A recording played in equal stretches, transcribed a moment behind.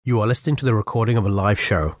You are listening to the recording of a live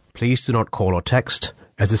show. Please do not call or text,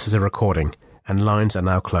 as this is a recording, and lines are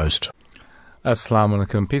now closed. Assalamu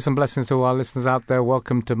alaikum. Peace and blessings to all our listeners out there.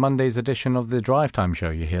 Welcome to Monday's edition of the Drive Time Show.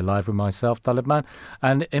 You're here live with myself, Talib Man,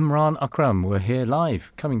 and Imran Akram. We're here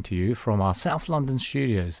live, coming to you from our South London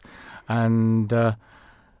studios. And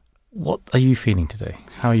what are you feeling today?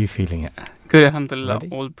 How are you feeling it? Good, alhamdulillah. Ready?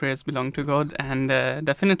 All praise belong to God. And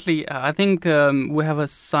definitely, I think we have a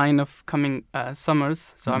sign of coming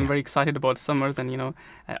summers. So I'm very excited about summers and,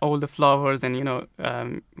 all the flowers and,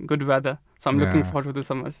 good weather. So I'm looking forward to the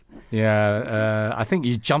summers. Yeah, I think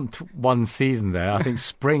you jumped one season there. I think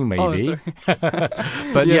spring maybe. Oh,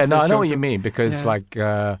 But Yes, I know sure, what you sure. mean, because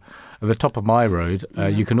Yeah. at the top of my road,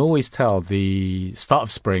 you can always tell the start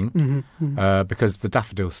of spring because the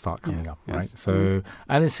daffodils start coming up, right? Yes. So,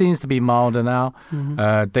 and it seems to be milder now.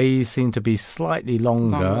 Days seem to be slightly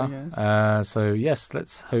longer. Longer, So yes,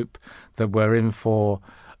 let's hope that we're in for.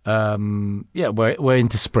 We're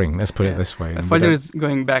into spring. Let's put it this way. And we Fajr don't- is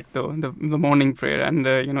going back though, the morning prayer, and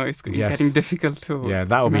it's Yes. getting difficult to. Yeah,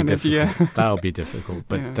 that'll be manage, difficult. yeah. That'll be difficult.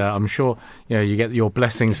 But I'm sure you get your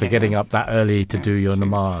blessings for getting up that early to do Yes, your true,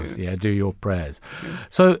 namaz. true. Yeah, do your prayers. True.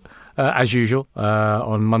 So, as usual,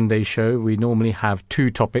 on Monday's show, we normally have two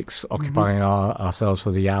topics occupying ourselves for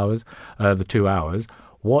the 2 hours.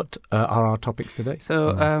 What are our topics today?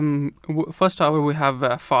 So, first hour we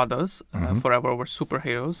have fathers, forever our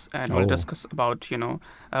superheroes, and we'll discuss about,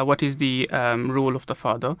 what is the role of the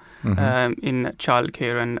father in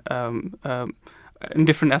childcare and in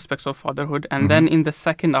different aspects of fatherhood. And then in the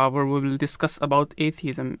second hour, we will discuss about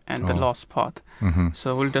atheism and the lost path.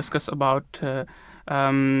 So we'll discuss about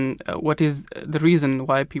what is the reason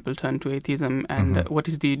why people turn to atheism, and what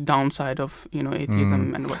is the downside of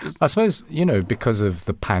atheism, and what is. I suppose, because of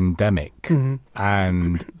the pandemic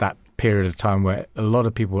and that period of time where a lot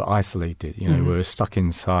of people were isolated, we were stuck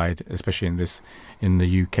inside, especially in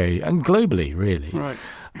the UK and globally, really. Right.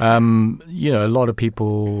 A lot of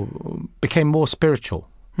people became more spiritual,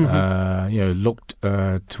 looked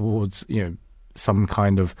towards, some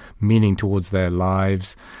kind of meaning towards their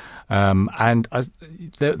lives. And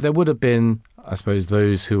there would have been, I suppose,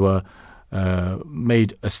 those who were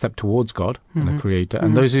made a step towards God and the Creator,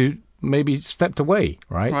 and those who maybe stepped away,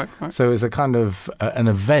 right? Right. So it's a kind of an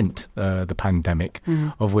event, the pandemic,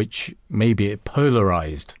 of which maybe it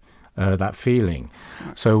polarized that feeling.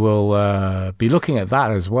 So we'll be looking at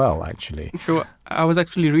that as well, actually. Sure. I was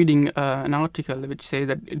actually reading an article which says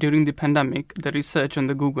that during the pandemic, the research on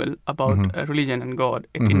the Google about religion and God,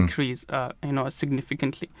 it increased,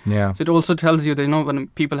 significantly. Yeah. So it also tells you that, when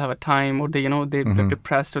people have a time or they're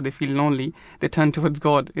depressed or they feel lonely, they turn towards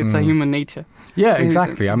God. It's a human nature. Yeah,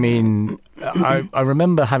 exactly. I mean, I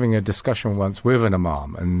remember having a discussion once with an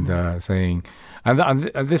imam and saying,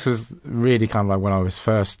 and this was really kind of like when I was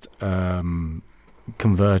first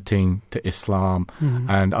converting to Islam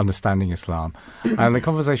and understanding Islam. And the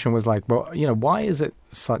conversation was like, well, why is it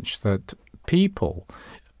such that people,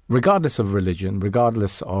 regardless of religion,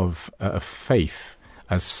 regardless of faith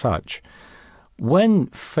as such, when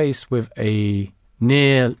faced with a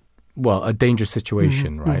dangerous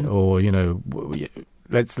situation, right? Or,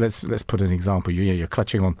 let's put an example. You're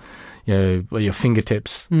clutching on your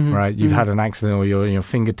fingertips, right? You've had an accident, or you're on your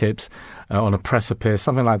fingertips on a precipice,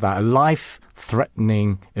 something like that, a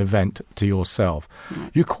life-threatening event to yourself.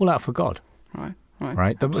 You call out for God.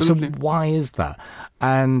 Right? So Absolutely. why is that?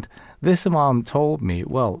 And this imam told me,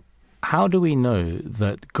 well, how do we know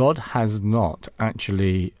that God has not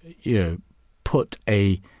actually, put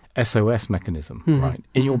a SOS mechanism, right,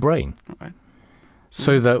 in your brain? Right.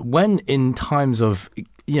 So that when in times of,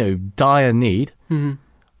 dire need,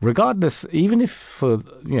 regardless, even if for,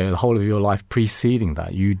 the whole of your life preceding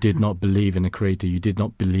that, you did not believe in a creator, you did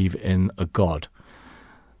not believe in a God,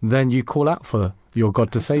 then you call out for your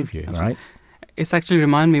God to save you, right? It's actually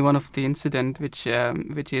remind me one of the incident which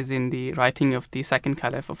is in the writing of the second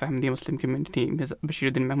caliph of Ahmadiyya Muslim community,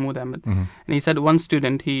 Bashiruddin Mahmud Ahmad. And he said one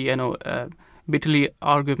student, he, bitterly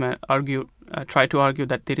tried to argue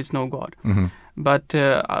that there is no God. But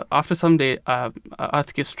after some day,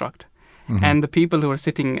 earthquake struck. And the people who were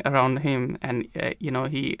sitting around him, and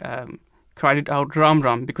he cried it out, Ram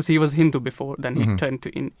Ram, because he was Hindu before. Then he turned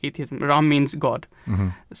to atheism. Ram means God.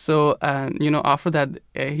 So after that,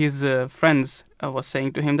 his friends was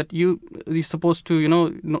saying to him that you're supposed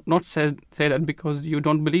to not say that because you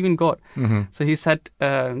don't believe in God. So he said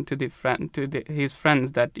to his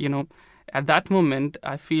friends that at that moment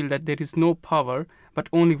I feel that there is no power, but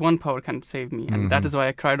only one power can save me, and that is why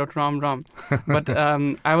I cried out Ram Ram. But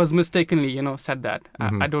I was mistakenly said that.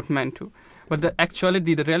 I don't meant to. But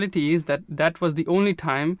the reality is that was the only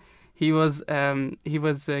time he was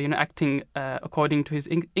acting according to his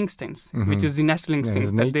instincts, which is the natural instinct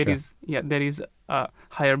his that nature. there is a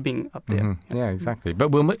higher being up there. Yeah, exactly. But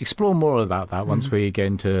we'll explore more about that once we get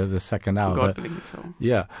into the second hour. God willing, so.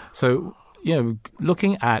 Yeah. So,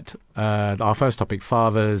 looking at our first topic,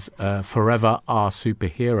 fathers forever are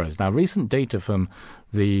superheroes. Now, recent data from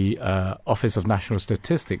the Office of National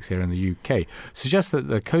Statistics here in the UK suggests that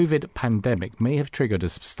the COVID pandemic may have triggered a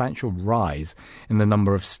substantial rise in the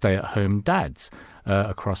number of stay-at-home dads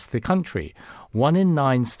across the country. 1 in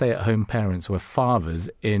 9 stay-at-home parents were fathers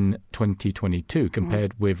in 2022,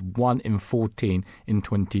 compared with 1 in 14 in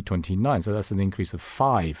 2029. So that's an increase of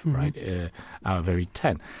 5, right, out of every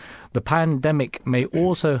 10. The pandemic may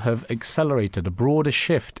also have accelerated a broader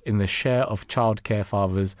shift in the share of childcare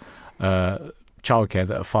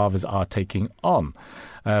that fathers are taking on.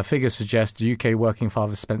 Figures suggest UK working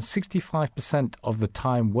fathers spent 65% of the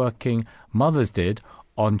time working mothers did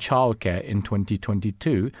on childcare in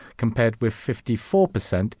 2022, compared with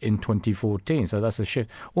 54% in 2014. So that's a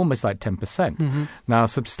shift, almost like 10%. Now,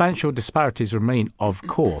 substantial disparities remain, of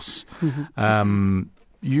course.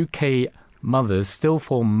 UK mothers still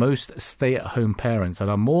form most stay-at-home parents and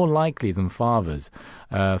are more likely than fathers,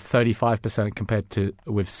 35% compared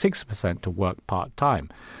with 6% to work part-time.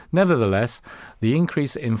 Nevertheless, the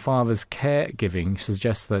increase in fathers' caregiving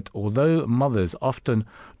suggests that although mothers often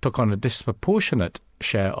took on a disproportionate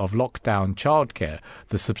share of lockdown childcare,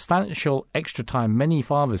 the substantial extra time many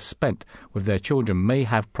fathers spent with their children may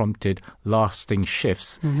have prompted lasting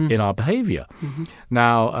shifts in our behaviour.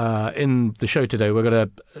 Now, in the show today, we're going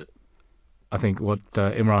to I think what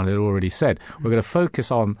Imran had already said. We're going to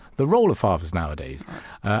focus on the role of fathers nowadays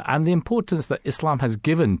and the importance that Islam has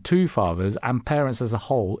given to fathers and parents as a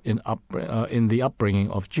whole in the upbringing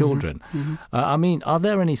of children. I mean, are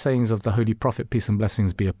there any sayings of the Holy Prophet, peace and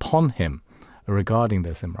blessings be upon him, regarding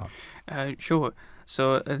this, Imran? Sure.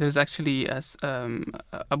 So there's actually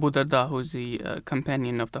Abu Darda, who's the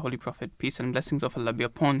companion of the Holy Prophet, peace and blessings of Allah be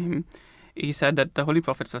upon him. He said that the Holy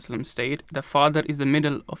Prophet ﷺ stated, "The father is the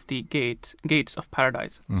middle of the gates of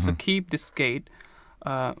paradise. So keep this gate,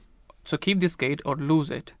 or lose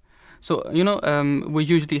it." So we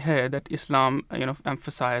usually hear that Islam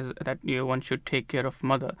emphasize that one should take care of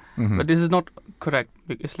mother, but this is not correct.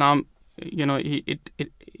 Islam, it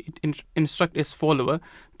instruct its follower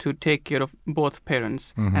to take care of both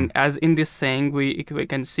parents, and as in this saying we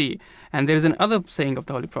can see, and there is another saying of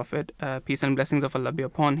the Holy Prophet, peace and blessings of Allah be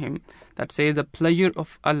upon him, that says the pleasure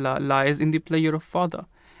of Allah lies in the pleasure of father,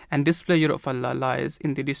 and displeasure of Allah lies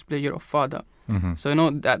in the displeasure of father. So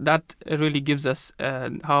that really gives us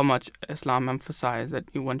how much Islam emphasizes that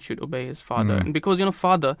one should obey his father, and because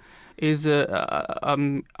father is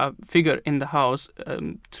a figure in the house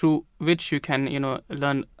through which you can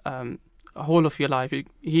learn whole of your life.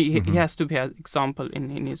 He has to be an example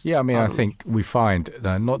in his. Yeah, I mean, I think we find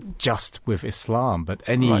not just with Islam, but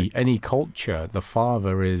any culture, the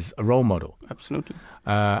father is a role model. Absolutely.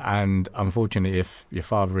 And unfortunately, if your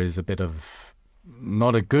father is a bit of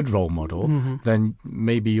not a good role model, then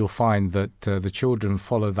maybe you'll find that the children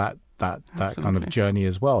follow that kind of journey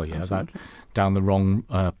as well. Yeah, Absolutely. that down the wrong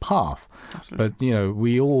path. Absolutely. But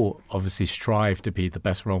we all obviously strive to be the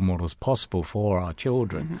best role models possible for our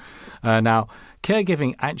children. Now,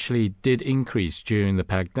 caregiving actually did increase during the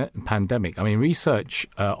pandemic. I mean, research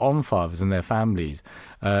on fathers and their families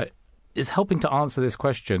is helping to answer this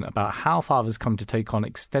question about how fathers come to take on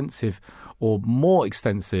extensive or more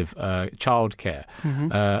extensive childcare,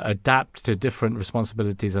 adapt to different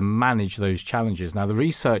responsibilities and manage those challenges. Now, the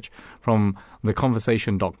research from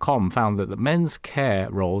theconversation.com found that the men's care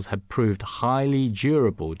roles had proved highly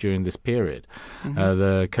durable during this period.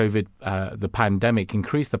 The pandemic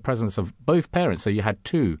increased the presence of both parents, so you had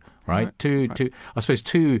two, right? Two, I suppose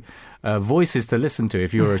two voices to listen to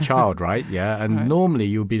if you're a child, right? Yeah, and normally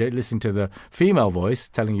you'll be listening to the female voice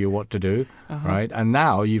telling you what to do, right? And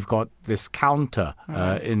now you've got this counter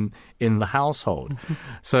in the household.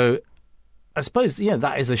 So I suppose,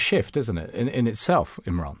 that is a shift, isn't it, in itself,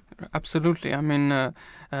 Imran? Absolutely. I mean,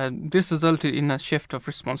 this resulted in a shift of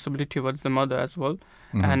responsibility towards the mother as well.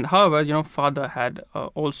 And however, father had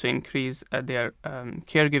also increased their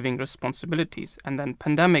caregiving responsibilities. And then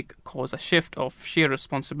pandemic caused a shift of sheer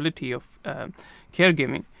responsibility of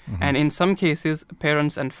caregiving. And in some cases,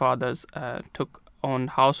 parents and fathers took on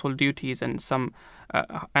household duties, and some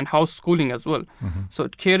and house-schooling as well. So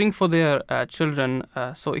caring for their children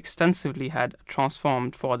so extensively had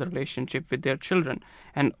transformed father relationship with their children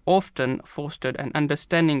and often fostered an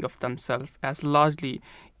understanding of themselves as largely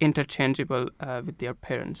interchangeable with their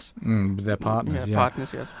parents. With their partners, yeah.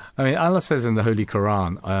 Partners, yes. I mean, Allah says in the Holy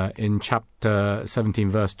Quran, in chapter 17,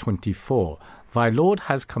 verse 24, "Thy Lord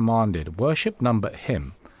has commanded, worship none but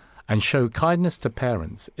Him, and show kindness to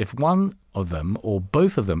parents. If one of them or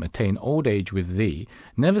both of them attain old age with thee,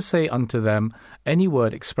 never say unto them any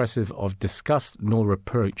word expressive of disgust, nor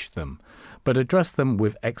reproach them, but address them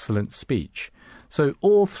with excellent speech." So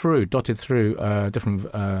all through, dotted through different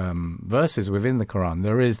verses within the Quran,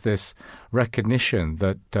 there is this recognition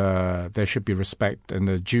that there should be respect and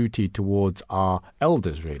a duty towards our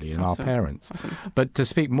elders, really, and our parents. But to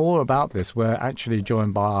speak more about this, we're actually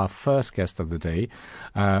joined by our first guest of the day,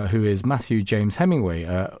 who is Matthew James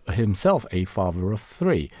Hemingway, himself a father of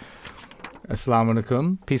 3. Assalamu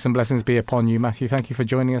alaikum. Peace and blessings be upon you, Matthew. Thank you for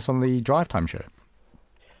joining us on the Drive Time Show.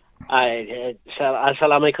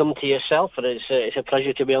 Assalamu alaikum to yourself, and it's a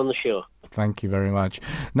pleasure to be on the show. Thank you very much.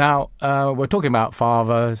 Now, we're talking about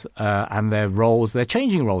fathers and their roles. They're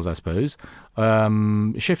changing roles, I suppose,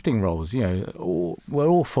 shifting roles. You know, we're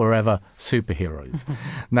all forever superheroes.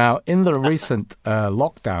 Now, in the recent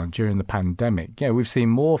lockdown during the pandemic, we've seen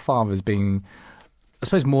more fathers being, I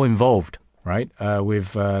suppose, more involved, right,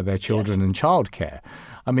 with their children and childcare.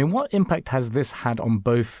 I mean, what impact has this had on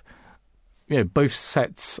both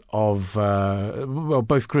sets of,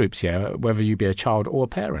 both groups, whether you be a child or a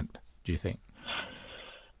parent, do you think?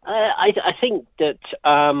 I think that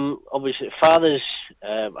obviously fathers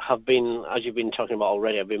have been, as you've been talking about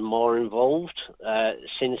already, have been more involved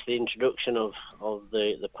since the introduction of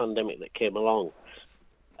the pandemic that came along.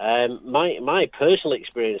 My personal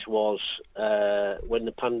experience was when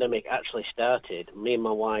the pandemic actually started, me and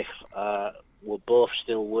my wife were both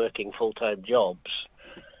still working full-time jobs,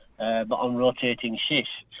 but on rotating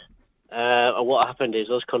shifts. And what happened is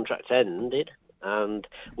those contracts ended, and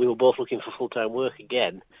we were both looking for full-time work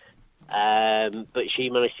again. But she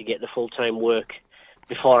managed to get the full-time work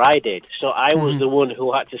before I did. So I was the one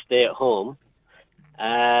who had to stay at home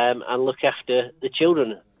and look after the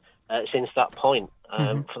children since that point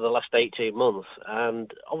for the last 18 months.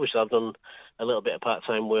 And obviously I've done a little bit of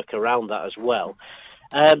part-time work around that as well.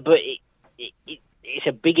 But it's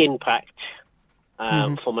a big impact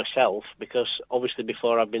for myself, because obviously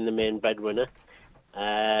before I've been the main breadwinner,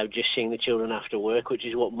 just seeing the children after work, which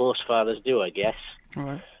is what most fathers do, I guess.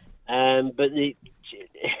 Right. But the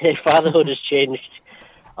fatherhood has changed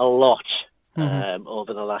a lot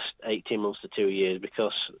over the last 18 months to 2 years,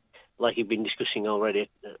 because, like you've been discussing already,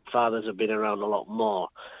 fathers have been around a lot more.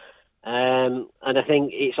 And I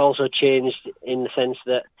think it's also changed in the sense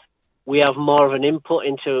that we have more of an input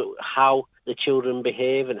into how the children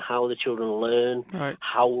behave and how the children learn,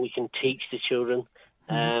 how we can teach the children,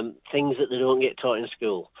 things that they don't get taught in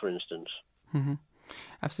school, for instance.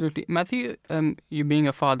 Absolutely. Matthew, you being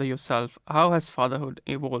a father yourself, how has fatherhood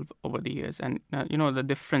evolved over the years? And, the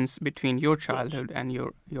difference between your childhood and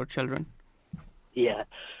your children? Yeah,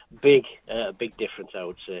 big difference, I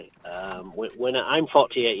would say. When I'm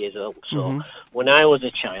 48 years old, so when I was a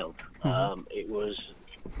child, it was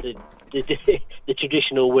the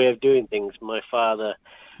traditional way of doing things. My father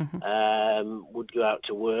would go out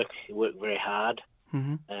to work. He worked very hard.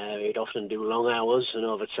 He'd often do long hours and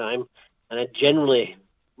overtime. And I generally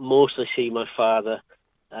mostly see my father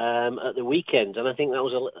at the weekends. And I think that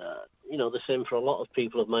was the same for a lot of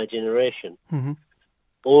people of my generation.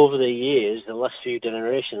 Over the years, the last few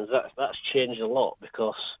generations, that's changed a lot,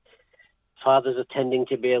 because fathers are tending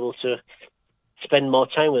to be able to spend more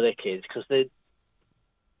time with their kids, because their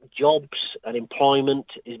jobs and employment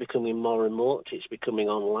is becoming more remote. It's becoming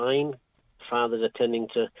online. Fathers are tending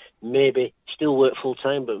to maybe still work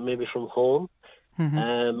full-time, but maybe from home.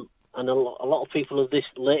 And a lot of people of this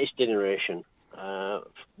latest generation,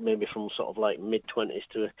 maybe from sort of like mid-20s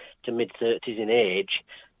to mid-30s in age,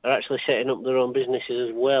 are actually setting up their own businesses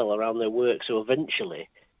as well around their work. So eventually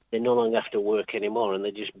they no longer have to work anymore, and they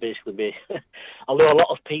just basically be... Although a lot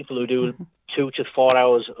of people who do 2 to 4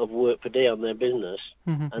 hours of work per day on their business,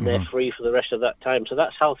 and they're free for the rest of that time. So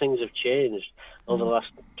that's how things have changed over the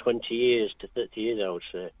last 20 years to 30 years, I would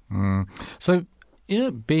say. So,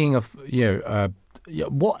 being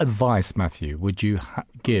what advice, Matthew, would you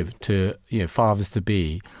give to fathers to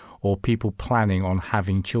be, or people planning on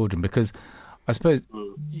having children? Because I suppose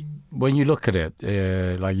when you look at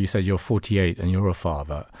it, like you said, you're 48 and you're a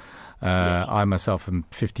father. I myself am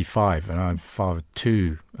 55 and I've fathered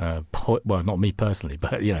 2, well, not me personally,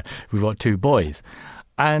 but we've got 2 boys,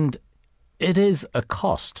 and it is a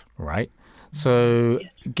cost, right? So,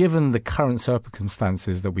 given the current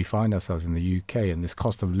circumstances that we find ourselves in the UK and this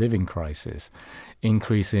cost of living crisis,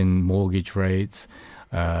 increase in mortgage rates,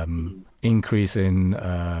 increase in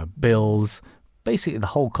bills, basically the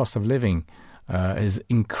whole cost of living has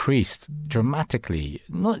increased dramatically,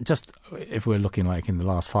 not just if we're looking like in the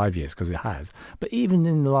last 5 years, because it has, but even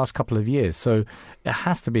in the last couple of years. So it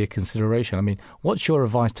has to be a consideration. I mean, what's your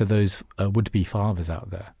advice to those would-be fathers out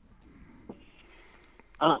there?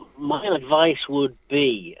 My advice would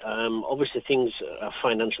be, obviously things are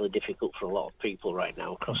financially difficult for a lot of people right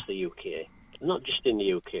now across the UK. Not just in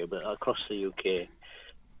the UK, but across the UK.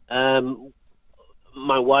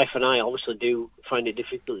 My wife and I obviously do find it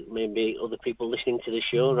difficult. Maybe other people listening to the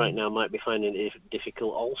show right now might be finding it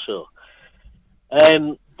difficult also.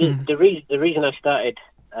 The reason I started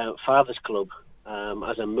Fathers Club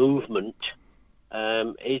as a movement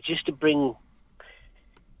is just to bring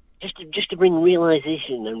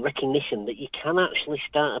realization and recognition that you can actually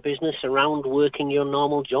start a business around working your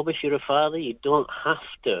normal job. If you're a father, you don't have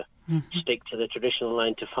to stick to the traditional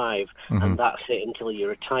 9 to 5, and that's it until you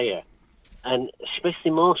retire. And especially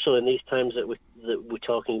more so in these times that we're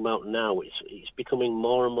talking about now, it's becoming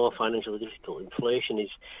more and more financially difficult. Inflation is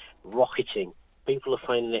rocketing. People are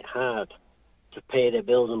finding it hard to pay their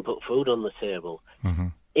bills and put food on the table.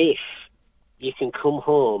 If you can come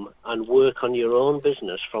home and work on your own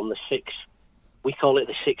business from the 6, we call it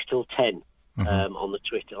the 6 till 10 on the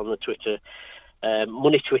Twitter.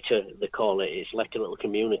 Money Twitter, they call it. It's like a little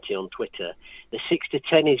community on Twitter. The 6 to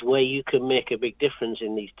 10 is where you can make a big difference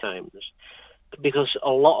in these times, because a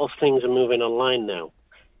lot of things are moving online now,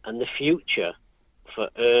 and the future for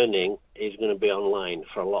earning is going to be online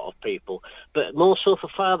for a lot of people, but more so for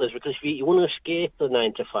fathers, because if you want to escape the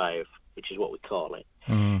 9 to 5, which is what we call it,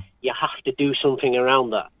 you have to do something around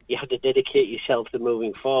that. You have to dedicate yourself to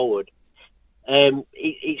moving forward.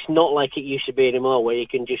 It's not like it used to be anymore, where you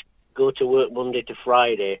can just go to work Monday to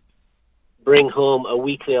Friday, bring home a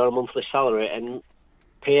weekly or a monthly salary and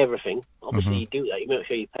pay everything. Obviously you do that, you make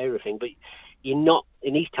sure you pay everything, but you're not,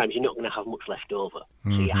 in these times, you're not going to have much left over.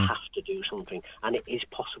 So you have to do something. And it is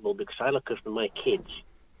possible, because I look after my kids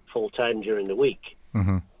full-time during the week,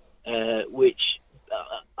 which,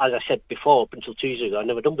 as I said before, up until 2 years ago, I'd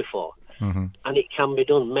never done before. And it can be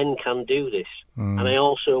done. Men can do this. And I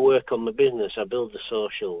also work on my business. I build the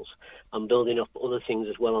socials. I'm building up other things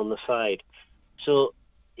as well on the side. So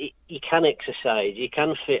you can exercise. You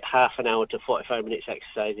can fit half an hour to 45 minutes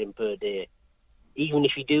exercise in per day. Even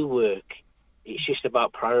if you do work, it's just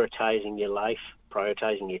about prioritising your life,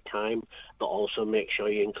 prioritising your time, but also make sure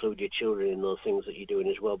you include your children in those things that you're doing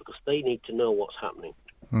as well, because they need to know what's happening.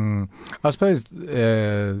 I suppose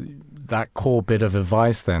that core bit of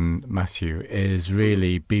advice then, Matthew, is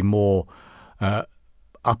really be more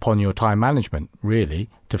up on your time management, really,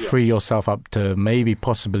 to free yourself up to maybe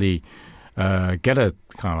possibly get a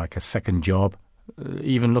kind of like a second job,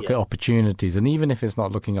 even look at opportunities. And even if it's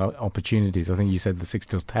not looking at opportunities, I think you said the 6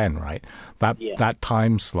 till 10, right? That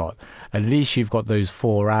time slot, at least you've got those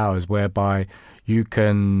 4 hours whereby you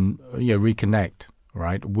can reconnect,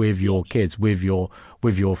 right, with your kids, with your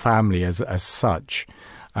family as such.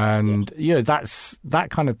 And that's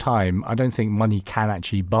that kind of time I don't think money can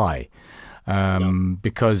actually buy,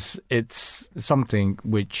 because it's something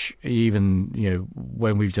which, even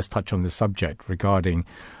when we've just touched on the subject regarding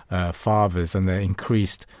fathers and their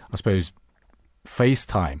increased, I suppose, face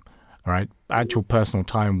time, right, actual personal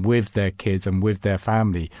time with their kids and with their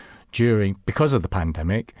family because of the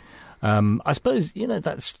pandemic. I suppose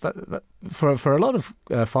that's for a lot of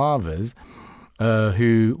fathers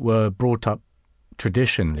who were brought up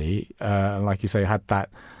traditionally, like you say, had that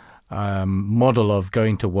model of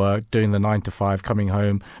going to work, doing the 9 to 5, coming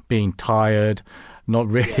home, being tired, not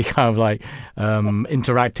really kind of like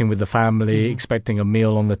interacting with the family, expecting a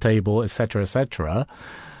meal on the table, etc., etc.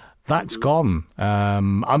 That's gone.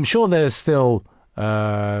 I'm sure there's still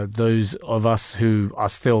those of us who are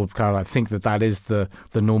still kind of like think that is the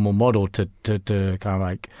normal model to kind of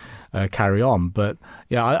like carry on. But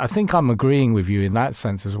yeah, I think I'm agreeing with you in that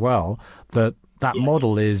sense as well, that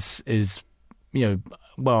model is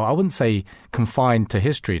well, I wouldn't say confined to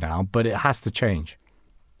history now, but it has to change.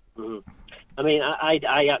 I mean,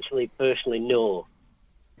 I actually personally know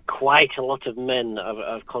quite a lot of men that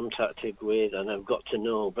I've contacted with and I've got to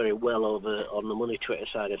know very well over on the Money Twitter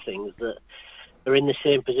side of things that are in the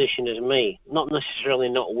same position as me, not necessarily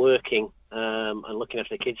not working and looking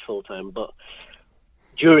after kids full time, but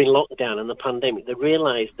during lockdown and the pandemic, they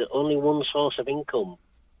realised that only one source of income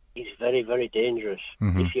is very, very dangerous.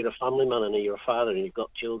 If you're a family man and you're a father and you've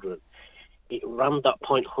got children, it ran that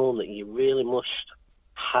point home that you really must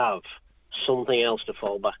have something else to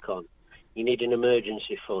fall back on. you need an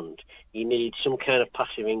emergency fund, you need some kind of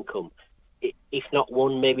passive income. If not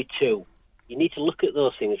one, maybe two. You need to look at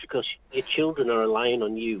those things because your children are relying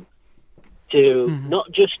on you to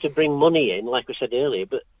not just to bring money in, like we said earlier,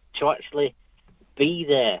 but to actually be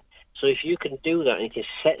there. So if you can do that and you can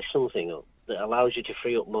set something up that allows you to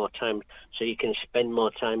free up more time so you can spend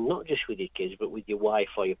more time not just with your kids but with your wife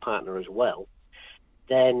or your partner as well,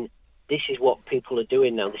 then this is what people are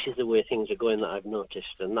doing now. This is the way things are going that I've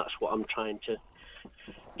noticed, and that's what I'm trying to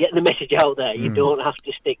get the message out there. You don't have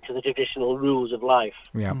to stick to the traditional rules of life.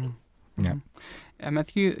 Yeah. Yeah.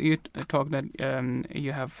 Matthew, you talked that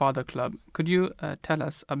you have Father Club. Could you tell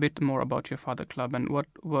us a bit more about your Father Club and what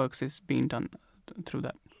works is being done through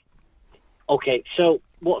that? Okay, so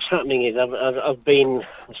what's happening is I've been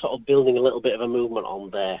sort of building a little bit of a movement on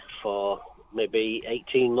there for maybe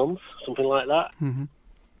 18 months, something like that. Mm-hmm.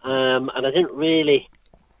 And I didn't really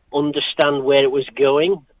understand where it was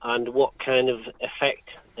going and what kind of effect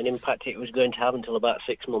and impact it was going to have until about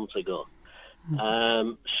 6 months ago.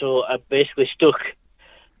 Mm-hmm. So I basically stuck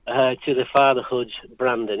to the Fatherhood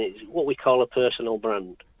brand, and it's what we call a personal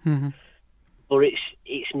brand. Mm-hmm. But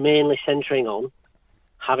it's mainly centering on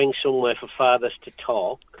having somewhere for fathers to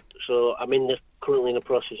talk. So I'm currently in the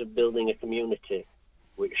process of building a community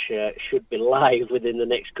which should be live within the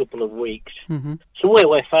next couple of weeks. Mm-hmm. Somewhere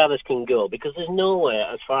where fathers can go, because there's nowhere,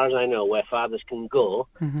 as far as I know, where fathers can go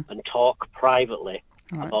and talk privately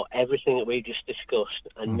about everything that we just discussed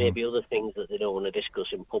and maybe other things that they don't want to discuss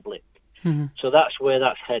in public. Mm-hmm. So that's where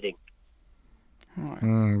that's heading.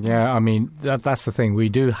 Yeah, I mean, that's the thing. We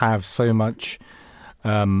do have so much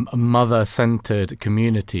mother-centered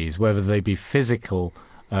communities, whether they be physical,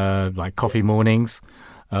 like coffee mornings,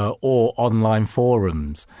 or online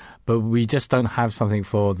forums. But we just don't have something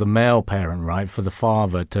for the male parent, right, for the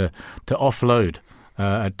father to offload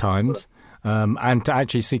at times. And to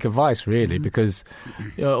actually seek advice, really, because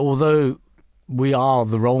although we are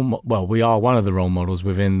we are one of the role models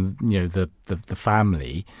within the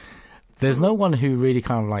family, there's no one who really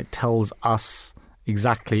kind of like tells us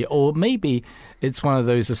exactly, or maybe it's one of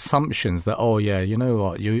those assumptions that, oh yeah, you know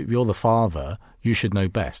what, you're the father, you should know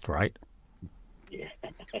best, right? Yeah,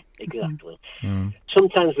 exactly.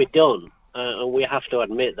 Sometimes we don't, and we have to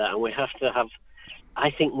admit that, and we have to have. I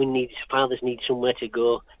think fathers need somewhere to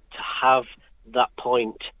go to have that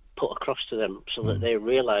point put across to them so that they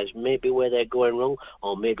realise maybe where they're going wrong,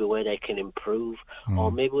 or maybe where they can improve,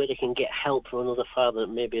 or maybe where they can get help from another father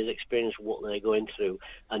that maybe has experienced what they're going through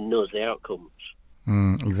and knows the outcomes.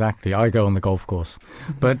 Exactly. I go on the golf course.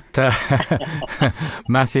 But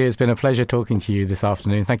Matthew, it's been a pleasure talking to you this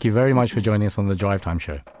afternoon. Thank you very much for joining us on the Drive Time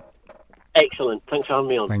Show. Excellent. Thanks for having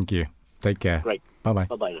me on. Thank you. Take care. Great. Bye-bye.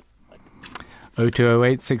 Bye-bye now.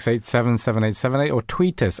 0208 687 7878 or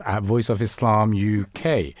tweet us at Voice of Islam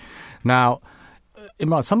UK. Now,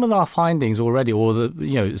 Imran, some of our findings already, or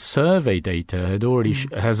the survey data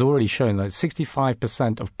has already shown that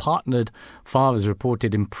 65% of partnered fathers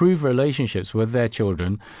reported improved relationships with their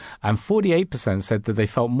children, and 48% said that they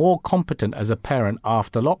felt more competent as a parent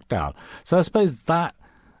after lockdown. So I suppose that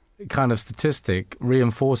kind of statistic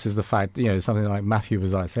reinforces the fact, something like Matthew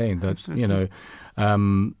was saying, that Absolutely.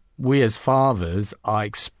 We as fathers are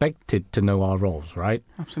expected to know our roles, right?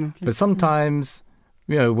 Absolutely. But sometimes,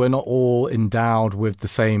 we're not all endowed with the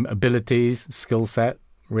same abilities, skill set,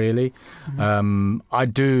 really. I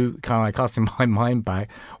do kind of like casting my mind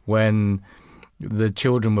back when the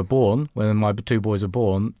children were born, when my two boys were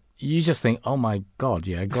born, you just think, oh my God,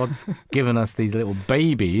 yeah, God's given us these little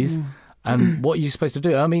babies. And what are you supposed to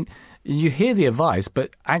do? I mean, you hear the advice,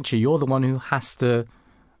 but actually you're the one who has to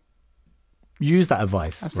use that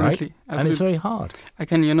advice, Absolutely. right? And it's very hard. I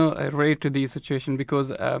can, relate to the situation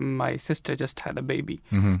because my sister just had a baby,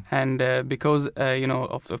 and because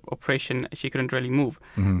of the operation, she couldn't really move.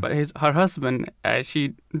 But her husband,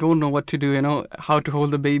 she don't know what to do, how to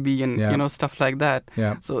hold the baby and stuff like that.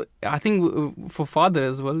 Yeah. So I think for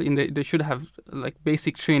fathers as well, they should have like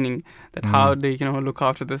basic training that how they look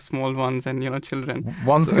after the small ones and children.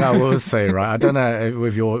 One thing I will say, right? I don't know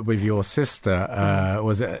with your sister,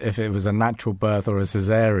 if it was a natural birth or a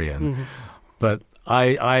cesarean, but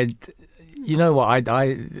I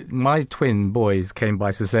my twin boys came by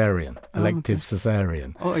cesarean, elective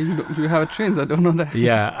cesarean. Oh, you have twins? I don't know that.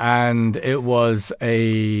 Yeah, and it was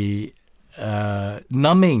a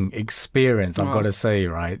numbing experience, I've got to say,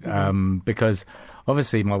 right? Because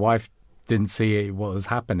obviously my wife didn't see what was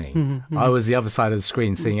happening. I was the other side of the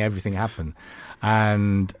screen seeing everything happen.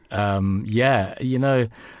 And I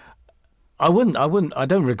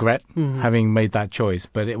don't regret having made that choice,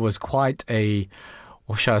 but it was quite a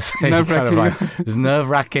what shall I say? Nerve-wracking. It was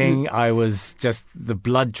nerve-wracking. I was just, the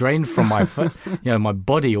blood drained from my foot, my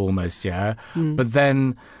body almost, yeah. But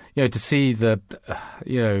then, to see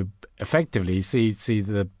effectively see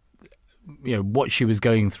the, what she was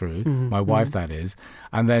going through, my wife that is,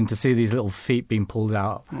 and then to see these little feet being pulled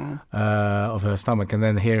out of her stomach, and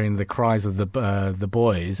then hearing the cries of the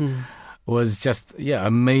boys was just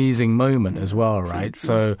amazing moment as well, right?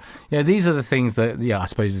 True. So these are the things that I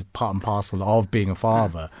suppose is part and parcel of being a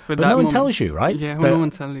father. But that no one tells you, right? Yeah, that, no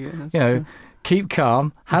one tells you. That's true. Keep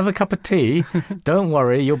calm, have a cup of tea, don't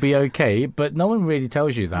worry, you'll be okay. But no one really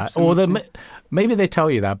tells you that. Absolutely. Or maybe they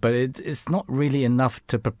tell you that, but it's not really enough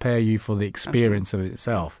to prepare you for the experience of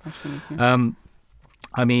itself. Absolutely.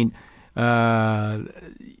 I mean,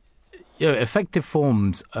 effective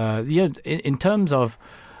forms, in terms of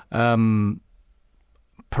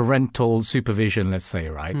parental supervision, let's say,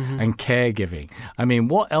 right, and caregiving. I mean,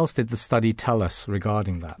 what else did the study tell us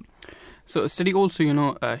regarding that? So a study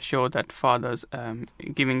also, showed that fathers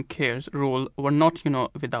giving care's role were not,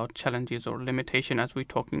 without challenges or limitation, as we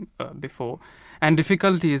talking before. And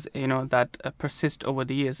difficulties, that persist over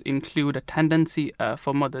the years include a tendency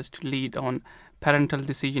for mothers to lead on parental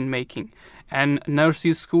decision-making, and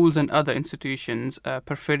nurseries, schools and other institutions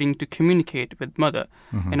preferring to communicate with mother,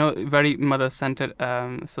 very mother-centered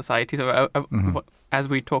societies, as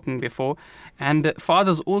we were talking before. And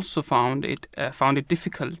fathers also found it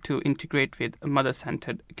difficult to integrate with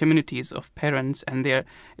mother-centered communities of parents, and their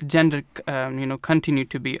gender, continued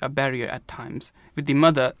to be a barrier at times, with the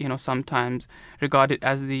mother, sometimes regarded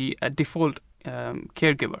as the default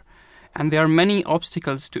caregiver. And there are many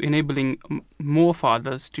obstacles to enabling more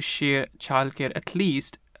fathers to share childcare, at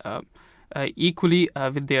least equally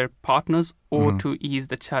with their partners, or to ease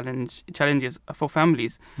the challenges for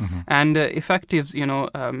families. And effective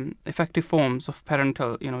forms of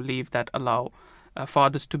parental leave that allow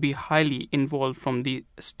fathers to be highly involved from the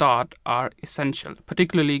start are essential,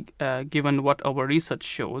 particularly given what our research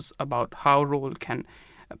shows about how role can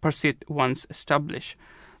persist once established.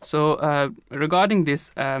 So regarding this,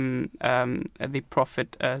 the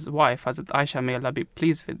Prophet's wife, Hazrat Aisha, may Allah be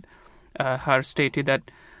pleased with her, stated that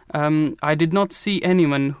I did not see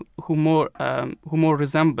anyone who more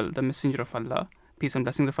resembled the Messenger of Allah, peace and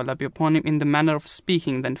blessings of Allah be upon him, in the manner of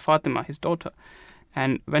speaking than Fatima, his daughter.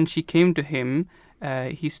 And when she came to him,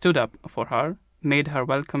 he stood up for her, made her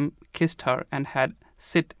welcome, kissed her, and had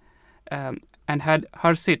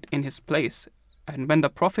her sit in his place. And when the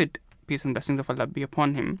Prophet, peace and blessings of Allah be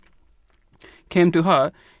upon him, came to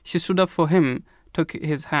her, she stood up for him, took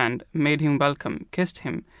his hand, made him welcome, kissed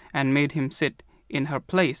him, and made him sit in her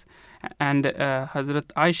place. And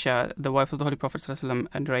Hazrat Aisha, the wife of the Holy Prophet ﷺ,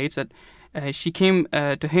 narrates that she came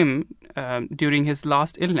to him during his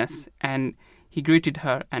last illness, and he greeted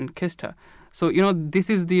her and kissed her. So, this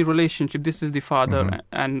is the relationship, this is the father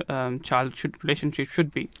and child relationship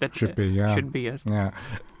should be. Should be, yeah. Should be, yes. Yeah.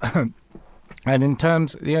 And in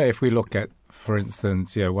terms, if we look at, for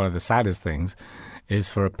instance, one of the saddest things is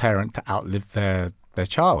for a parent to outlive their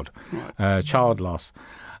child, Right. Child loss.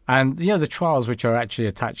 And, the trials which are actually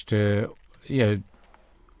attached to,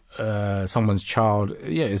 someone's child,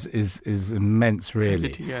 is immense,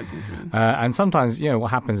 really. Yeah, And sometimes,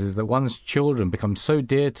 what happens is that one's children become so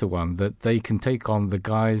dear to one that they can take on the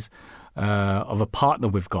guise of a partner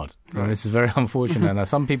with God. Right. And this is very unfortunate. Now,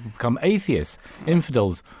 some people become atheists,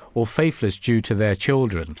 infidels, or faithless due to their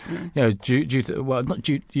children. Due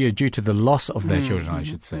to the loss of their children, I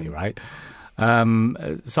should say, right?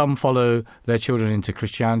 Some follow their children into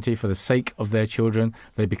Christianity for the sake of their children.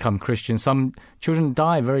 They become Christians. Some children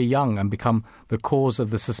die very young and become the cause of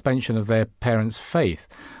the suspension of their parents' faith.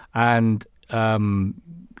 And,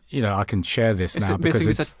 I can share this now because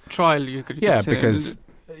it's a trial, you could say. Because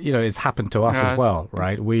it's happened to us as well,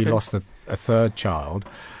 right? We lost a third child,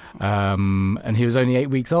 and he was only 8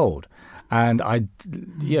 weeks old. And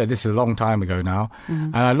this is a long time ago now.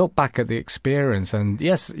 And I look back at the experience, and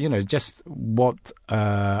yes, just what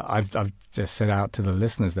I've just set out to the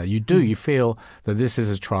listeners there. You feel that this is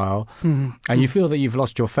a trial, and you feel that you've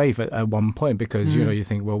lost your faith at one point because, you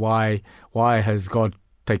think, well, why has God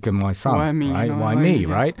taken my son? Why me? Right? Why me,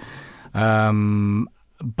 right?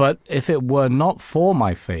 But if it were not for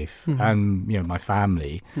my faith and, my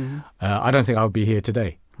family, I don't think I would be here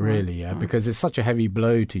today. Really, because it's such a heavy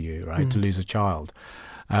blow to you, right, to lose a child.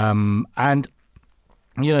 And,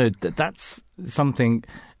 that's something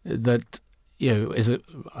that, is,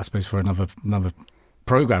 I suppose, for another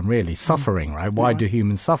program, really, suffering, right? Why do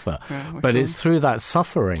humans suffer? But it's through that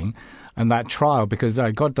suffering and that trial, because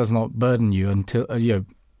God does not burden you until,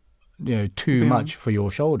 too much for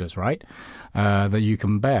your shoulders, right? That you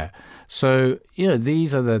can bear. So,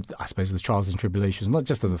 these are I suppose, the trials and tribulations, not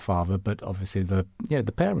just of the father, but obviously the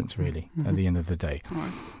parents, really, at the end of the day.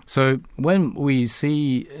 Right. So when we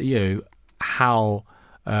see, how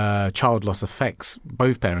child loss affects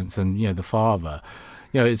both parents and, the father,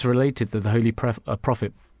 it's related that the Holy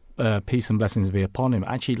Prophet, peace and blessings be upon him,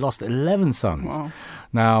 actually lost 11 sons. Wow.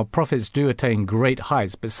 Now, prophets do attain great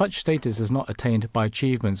heights, but such status is not attained by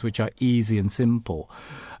achievements which are easy and simple.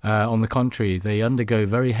 On the contrary, they undergo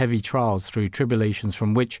very heavy trials through tribulations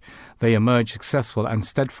from which they emerge successful and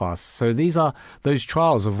steadfast. So these are those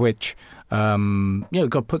trials of which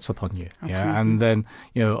God puts upon you. Yeah, and then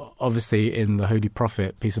obviously in the Holy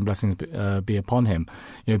Prophet, peace and blessings be upon him,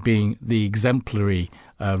 being the exemplary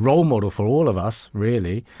role model for all of us,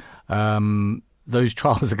 really. Those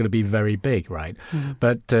trials are going to be very big, right?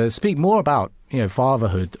 But speak more about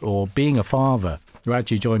fatherhood or being a father. We're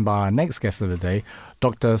actually joined by our next guest of the day,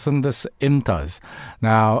 Dr. Sundus Imtaz.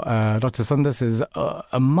 Now, Dr. Sundus is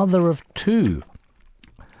a mother of two.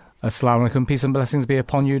 Assalamu alaikum, peace and blessings be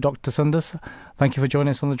upon you, Dr. Sundus. Thank you for joining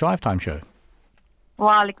us on the Drive Time Show.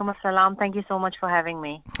 Wa alaikum assalam. Thank you so much for having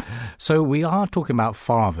me. So we are talking about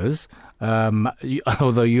fathers,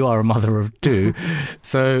 although you are a mother of two.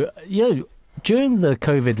 So, during the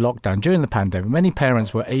COVID lockdown, during the pandemic, many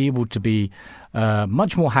parents were able to be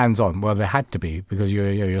much more hands-on. Well, they had to be because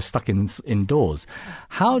you're stuck indoors.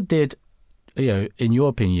 How did, in your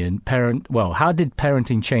opinion, how did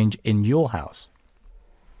parenting change in your house?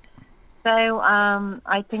 So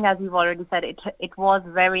I think, as you've already said, it was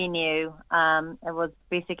very new. It was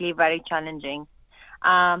basically very challenging.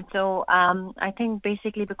 So I think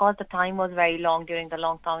basically because the time was very long during the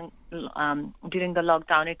lockdown,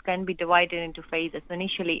 it can be divided into phases. So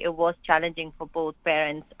initially, it was challenging for both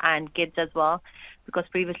parents and kids as well, because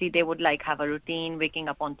previously they would have a routine, waking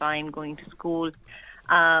up on time, going to school.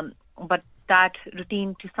 But that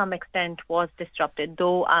routine to some extent was disrupted,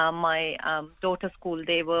 though my daughter's school,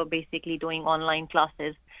 they were basically doing online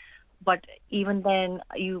classes. But even then,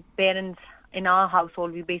 parents in our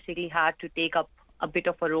household, we basically had to take up a bit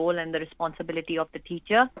of a role and the responsibility of the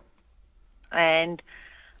teacher. And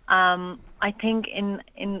I think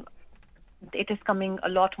it is coming a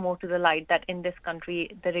lot more to the light that in this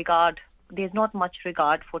country, there's not much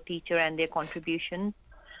regard for teacher and their contributions.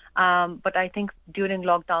 But I think during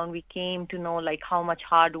lockdown, we came to know how much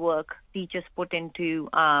hard work teachers put into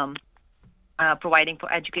providing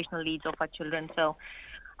for educational needs of our children. So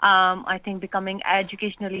I think becoming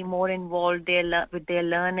educationally more involved with their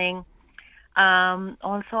learning.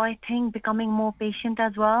 Also, I think becoming more patient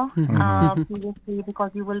as well, previously,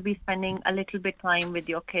 because you will be spending a little bit time with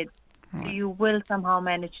your kids. So you will somehow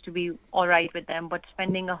manage to be all right with them, but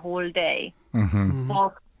spending a whole day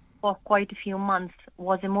for quite a few months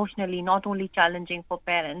was emotionally not only challenging for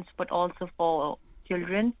parents, but also for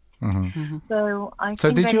children. So I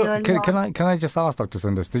think did you? Can I just ask, Dr.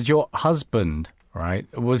 Sundus, did your husband, right?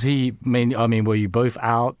 Was he mainly? I mean, were you both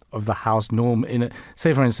out of the house?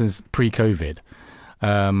 Say, for instance, pre-COVID.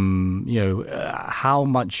 How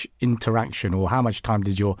much interaction or how much time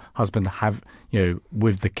did your husband have,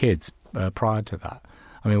 with the kids prior to that?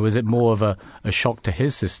 I mean, was it more of a shock to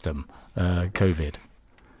his system, COVID?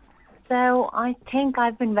 So I think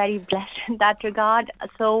I've been very blessed in that regard.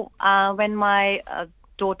 So when my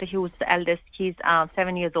daughter, who's the eldest, she's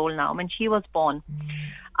 7 years old now. When she was born,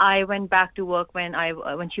 I went back to work when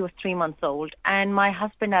she was 3 months old. And my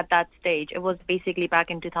husband at that stage, it was basically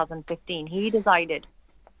back in 2015, he decided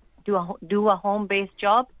to do a home-based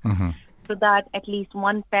job so that at least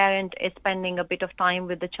one parent is spending a bit of time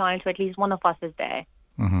with the child, so at least one of us is there.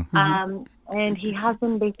 And he has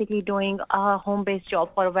been basically doing a home-based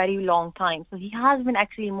job for a very long time. So he has been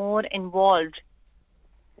actually more involved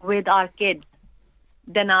with our kids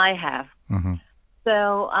than I have.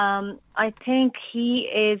 So I think he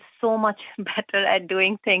is so much better at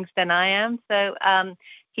doing things than I am. So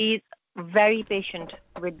he's very patient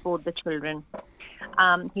with both the children.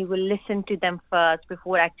 He will listen to them first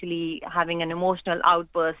before actually having an emotional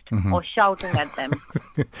outburst or shouting at them.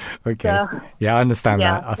 Okay. So, I understand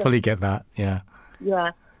that. I fully get that. Yeah.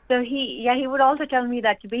 So he would also tell me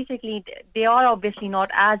that basically they are obviously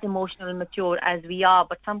not as emotional mature as we are,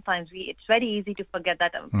 but sometimes it's very easy to forget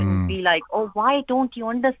that and be like, oh, why don't you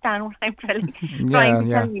understand what I'm trying to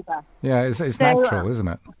tell you that? Yeah, it's natural, isn't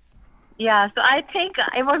it? Yeah, so I think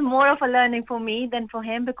it was more of a learning for me than for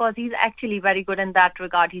him, because he's actually very good in that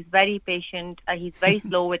regard. He's very patient. He's very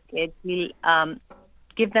slow with kids. He'll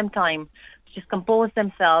give them time to just compose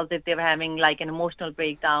themselves if they're having an emotional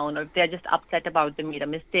breakdown, or if they're just upset about they made a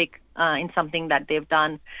mistake in something that they've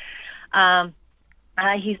done.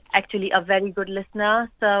 He's actually a very good listener,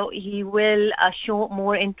 so he will show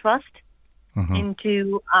more interest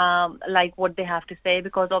into like what they have to say,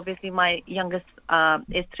 because obviously my youngest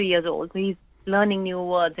is 3 years old, so he's learning new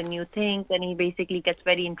words and new things, and he basically gets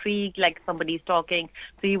very intrigued, like somebody's talking,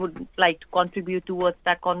 so he would like to contribute towards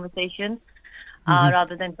that conversation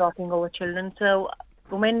rather than talking over children. So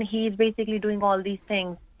when he's basically doing all these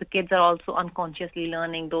things, the kids are also unconsciously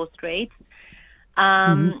learning those traits.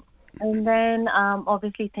 And then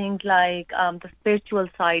obviously things like the spiritual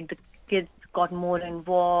side, the kids got more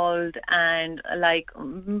involved, and like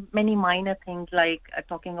many minor things like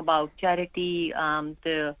talking about charity,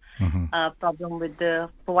 the problem with the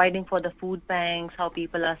providing for the food banks, how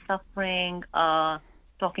people are suffering,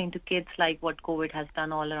 talking to kids like what COVID has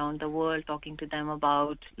done all around the world, talking to them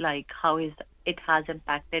about like how it has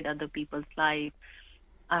impacted other people's lives,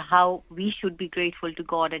 how we should be grateful to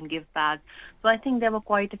God and give back. So I think there were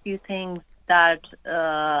quite a few things that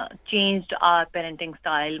changed our parenting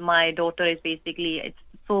style. My daughter is basically, it's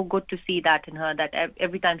so good to see that in her, that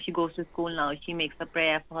every time she goes to school now, she makes a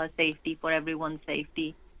prayer for her safety, for everyone's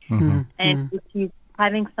safety. And if she's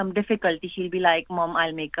having some difficulty, she'll be like, "Mom,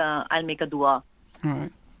 I'll make a dua."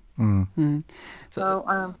 Right.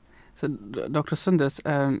 So Dr.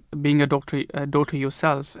 Sundar, being a daughter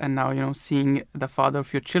yourself, and now seeing the father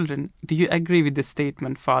of your children, do you agree with this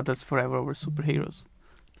statement, "Fathers forever over superheroes"?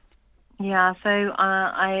 Yeah, so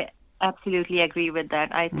I absolutely agree with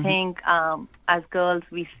that. I think as girls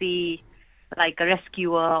we see like a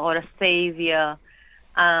rescuer or a savior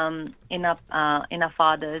in our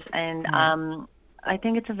fathers, and I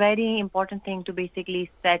think it's a very important thing to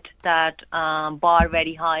basically set that bar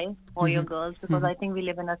very high for your girls, because I think we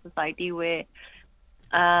live in a society where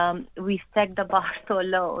we set the bar so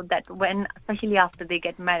low that especially after they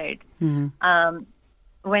get married,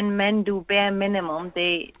 when men do bare minimum,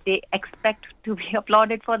 they expect to be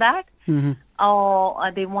applauded for that,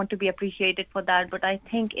 or they want to be appreciated for that. But I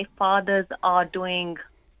think if fathers are doing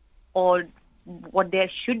or what they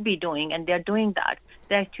should be doing, and they're doing that,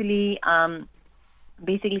 they actually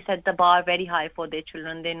basically set the bar very high for their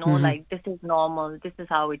children. They know like this is normal, this is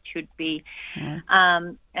how it should be,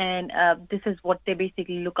 and this is what they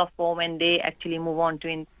basically look up for when they actually move on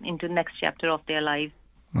to into the next chapter of their lives.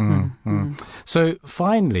 So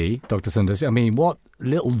finally, Dr. Sundar, I mean, what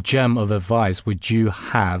little gem of advice would you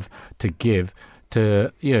have to give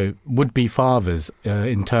to would-be fathers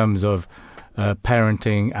in terms of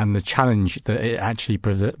parenting and the challenge that it actually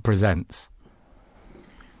presents?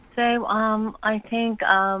 So I think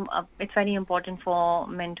it's very important for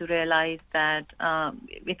men to realize that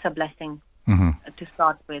it's a blessing to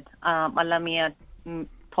start with. Allah Mia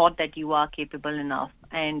thought that you are capable enough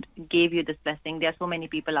and gave you this blessing. There are so many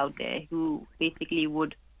people out there who basically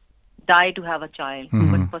would die to have a child,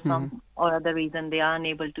 but for some or other reason they are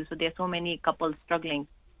unable to. So there are so many couples struggling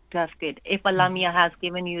to have kids. If Allah Mia has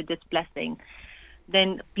given you this blessing,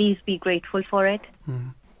 then please be grateful for it.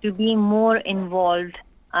 To be more involved,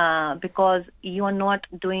 because you are not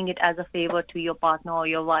doing it as a favor to your partner or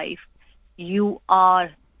your wife. You are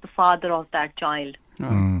the father of that child.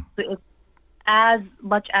 So it's as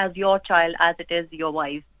much as your child as it is your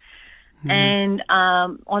wife. And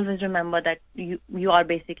always remember that you are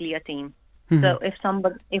basically a team. So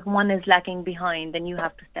if one is lacking behind, then you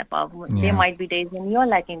have to step up. There might be days when you're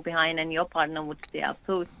lacking behind and your partner would stay up.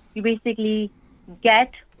 So you basically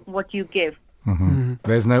get what you give.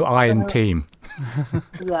 There's no I in team.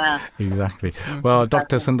 Yeah. Exactly. Well,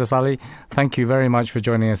 Dr. Sundar Sali, thank you very much for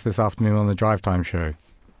joining us this afternoon on the Drive Time Show.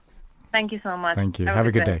 Thank you so much. Thank you. Have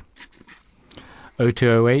a good day.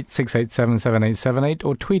 0208 687 7878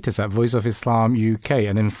 or tweet us at Voice of Islam UK.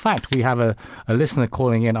 And in fact, we have a listener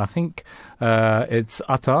calling in. I think it's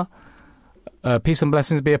Atta. Peace and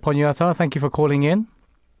blessings be upon you, Atta. Thank you for calling in.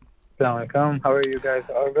 Assalamu alaikum. How are you guys?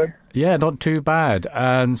 All good? Yeah, not too bad.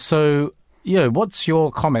 And so, what's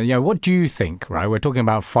your comment? What do you think, right? We're talking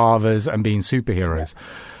about fathers and being superheroes.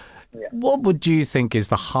 Yeah. What would you think is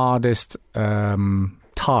the hardest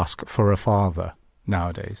task for a father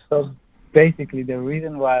nowadays? So basically, the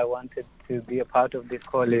reason why I wanted to be a part of this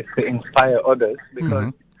call is to inspire others,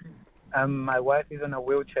 because my wife is in a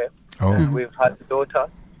wheelchair, and we've had a daughter.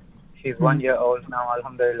 She's 1 year old now,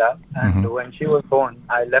 alhamdulillah. And when she was born,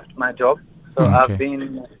 I left my job. So I've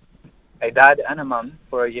been a dad and a mom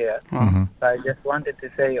for a year. So I just wanted to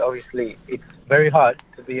say, obviously, it's very hard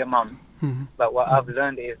to be a mom. But what I've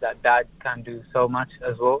learned is that dad can do so much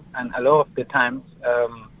as well. And a lot of the times,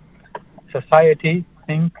 society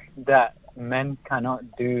thinks that men cannot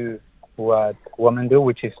do what women do,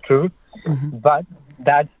 which is true. But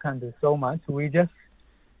dads can do so much.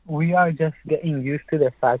 we are just getting used to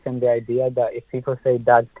the fact and the idea that if people say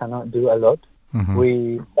dads cannot do a lot,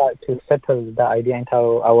 we start to settle that idea into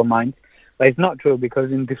our minds. But it's not true,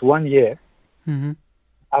 because in this 1 year,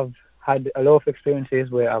 I've had a lot of experiences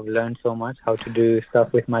where I've learned so much how to do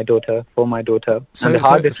stuff with my daughter, for my daughter.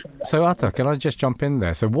 So Atta, can I just jump in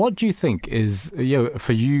there? So what do you think is,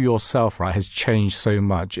 for you yourself, right, has changed so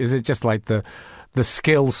much? Is it just like the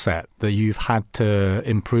skill set that you've had to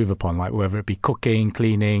improve upon, like whether it be cooking,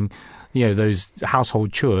 cleaning, those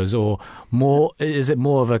household chores, or is it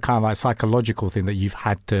more of a kind of like psychological thing that you've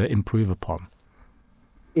had to improve upon?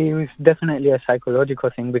 It was definitely a psychological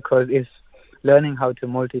thing, because it's learning how to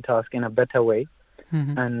multitask in a better way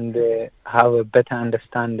and have a better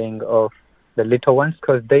understanding of the little ones,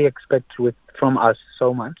 because they expect from us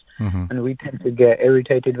so much, and we tend to get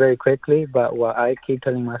irritated very quickly. But what I keep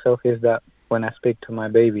telling myself is that when I speak to my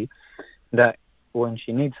baby, that when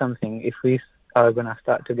she needs something, if we are going to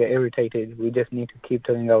start to get irritated, we just need to keep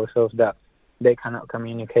telling ourselves that they cannot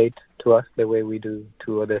communicate to us the way we do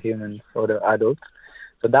to other humans or the adults.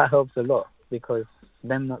 So that helps a lot, because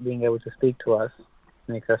them not being able to speak to us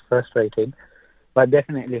makes us frustrated. But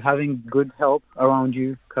definitely having good help around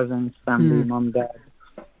you, cousins, family, mom, dad,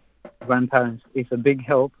 grandparents, is a big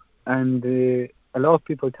help. And a lot of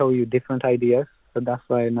people tell you different ideas. So that's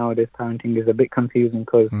why nowadays parenting is a bit confusing,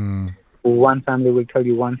 because one family will tell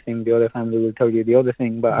you one thing, the other family will tell you the other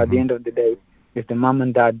thing. But at the end of the day, it's the mom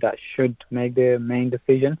and dad that should make the main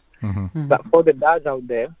decisions. But for the dads out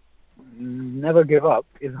there, never give up.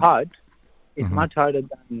 It's hard. It's much harder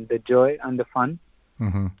than the joy and the fun.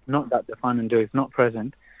 Not that the fun and joy is not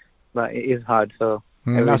present, but it is hard. So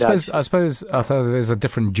I suppose there's a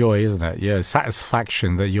different joy, isn't it? Yeah,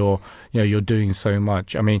 satisfaction that you're doing so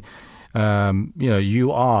much. I mean,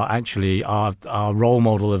 you are actually our role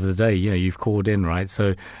model of the day. You've called in, right?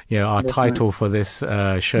 So, our title for this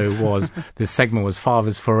show this segment was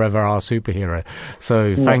Fathers Forever, Our Superhero.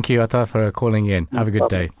 So thank you, Atta, for calling in. Have a good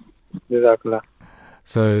day.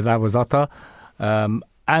 So that was Atta.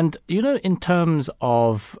 And, in terms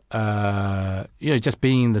of, just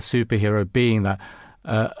being the superhero, being that,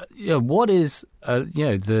 what is,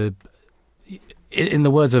 in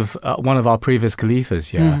the words of one of our previous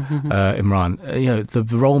caliphs, Imran,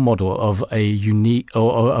 the role model of a unique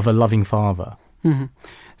or of a loving father.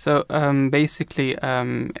 So basically,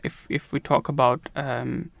 if we talk about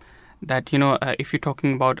that, if you're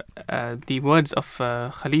talking about the words of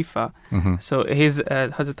Khalifa, so his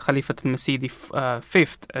Hazrat Khalifa al-Masih, the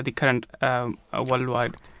fifth, the current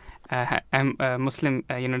worldwide Muslim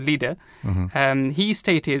leader, he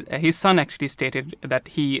stated, his son actually stated that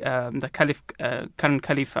the current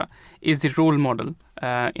Khalifa is the role model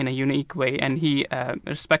in a unique way, and he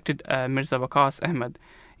respected Mirza Waqas Ahmad,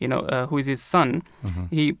 who is his son.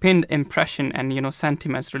 He pinned impression and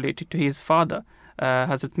sentiments related to his father,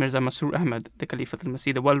 Hazrat Mirza Masroor Ahmad, the Caliph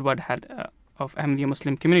al-Masih, the worldwide head of Ahmadiyya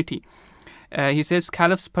Muslim community. He says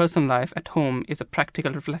Caliph's personal life at home is a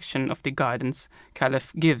practical reflection of the guidance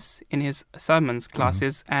Caliph gives in his sermons,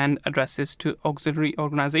 classes, and addresses to auxiliary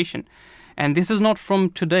organization. And this is not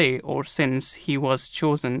from today or since he was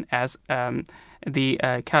chosen as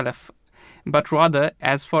the Caliph, but rather,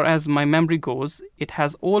 as far as my memory goes, it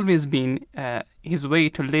has always been his way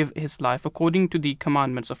to live his life according to the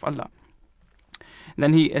commandments of Allah.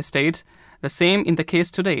 Then he states, the same in the case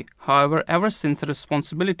today. However, ever since the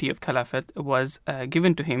responsibility of Caliphate was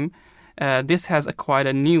given to him, this has acquired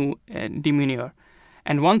a new demeanor.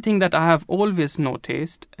 And one thing that I have always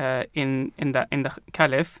noticed in the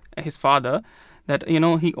Caliph, his father, that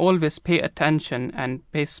he always pay attention and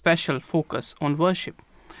pay special focus on worship,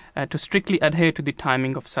 to strictly adhere to the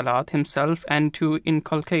timing of Salat himself and to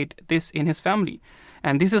inculcate this in his family.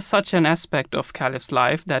 And this is such an aspect of Caliph's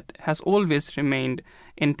life that has always remained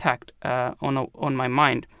intact on my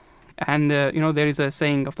mind. And, there is a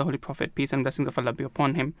saying of the Holy Prophet, peace and blessings of Allah be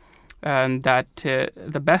upon him, that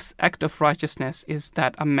the best act of righteousness is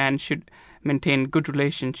that a man should maintain good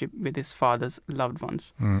relationship with his father's loved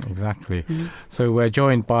ones. Exactly. So we're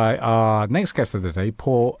joined by our next guest of the day,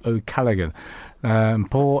 Paul O'Callaghan.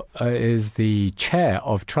 Paul is the chair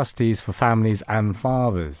of Trustees for Families and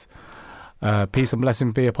Fathers. Peace and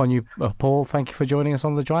blessings be upon you, Paul. Thank you for joining us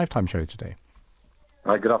on the Drive Time Show today.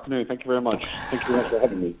 Good afternoon. Thank you very much. Thank you very much for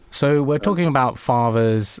having me. So we're talking about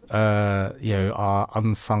fathers, our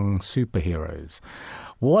unsung superheroes.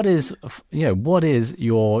 What is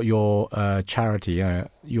your charity,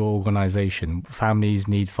 your organisation, Families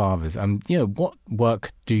Need Fathers, and what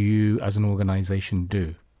work do you as an organisation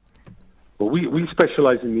do? Well, we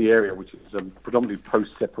specialise in the area which is predominantly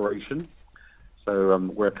post-separation. So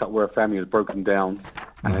where a family is broken down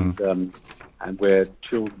and and where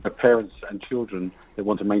parents and children, they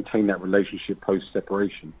want to maintain that relationship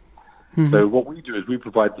post-separation. So what we do is we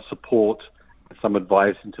provide the support, some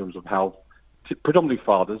advice in terms of how, predominantly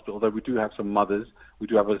fathers, but although we do have some mothers, we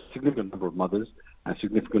do have a significant number of mothers and a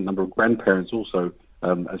significant number of grandparents also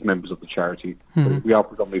as members of the charity. But we are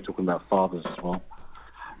predominantly talking about fathers as well.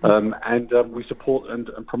 We support and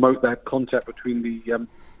promote that contact between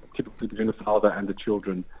typically between the father and the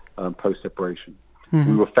children post-separation.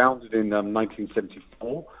 We were founded in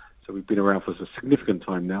 1974, so we've been around for a significant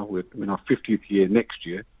time now. We're in our 50th year next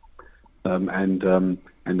year. We've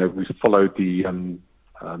followed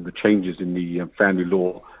the changes in the family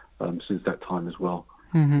law since that time as well.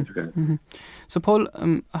 So, Paul,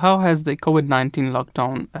 how has the COVID-19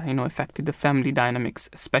 lockdown, affected the family dynamics,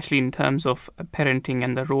 especially in terms of parenting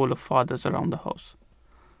and the role of fathers around the house?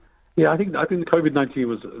 Yeah, I think the COVID-19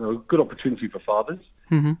 was a good opportunity for fathers.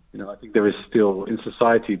 I think there is still in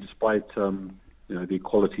society, despite the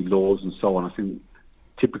equality laws and so on. I think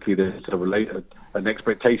typically there's an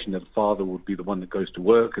expectation that the father would be the one that goes to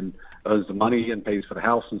work and earns the money and pays for the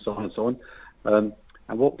house and so on and so on.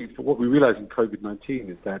 And what we realized in COVID-19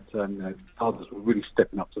 is that fathers were really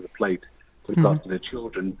stepping up to the plate to look after their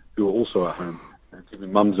children who are also at home,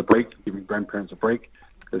 giving mums a break, giving grandparents a break.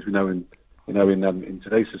 As we know in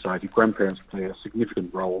today's society, grandparents play a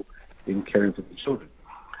significant role in caring for the children.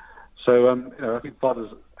 So I think fathers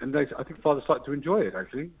like to enjoy it.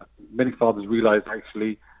 Actually, many fathers realize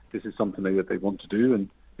actually this is something that they want to do, and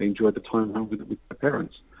they enjoy the time home with their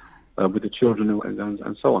parents, with the children,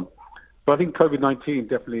 and so on. But I think COVID-19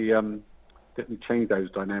 definitely changed those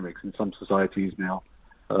dynamics in some societies now.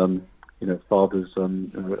 Fathers are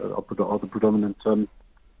the predominant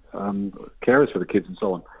carers for the kids and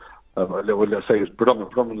so on. Let's say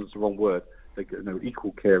predominant is the wrong word. They get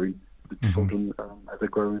equal caring for the children as they're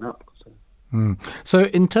growing up. So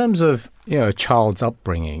in terms of a child's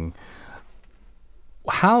upbringing,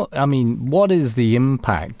 what is the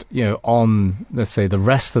impact on, let's say, the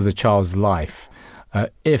rest of the child's life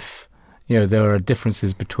if there are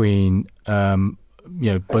differences between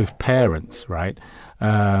both parents, right?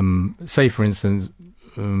 Say, for instance,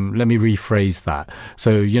 let me rephrase that.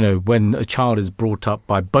 So, when a child is brought up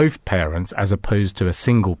by both parents as opposed to a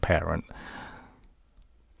single parent.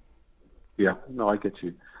 Yeah, no, I get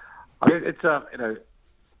you. I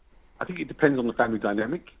think it depends on the family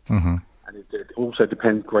dynamic, and it also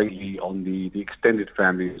depends greatly on the extended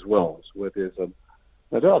family as well. So where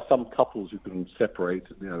there are some couples who can separate,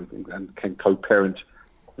 and can co-parent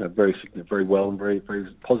very well and very, very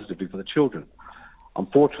positively for the children.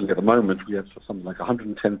 Unfortunately, at the moment, we have something like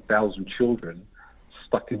 110,000 children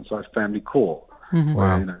stuck inside family court.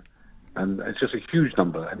 Wow. And it's just a huge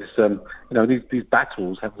number. And it's these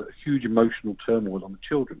battles have a huge emotional turmoil on the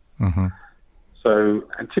children. So,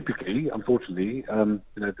 and typically, unfortunately,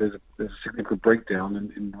 there's a significant breakdown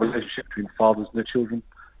in the relationship between fathers and their children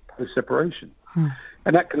post-separation.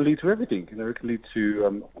 And that can lead to everything. It can lead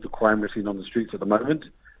to the crime we're seeing on the streets at the moment.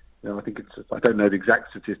 I think I don't know the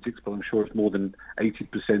exact statistics, but I'm sure it's more than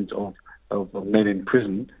 80% of men in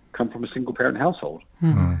prison come from a single-parent household.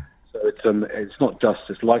 So it's not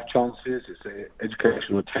just life chances, it's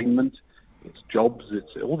educational attainment, it's jobs,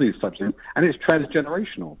 it's all these types of things, and it's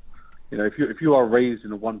transgenerational. If you are raised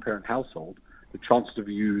in a one-parent household, the chances of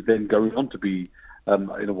you then going on to be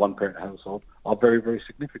in a one-parent household are very, very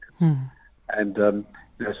significant. And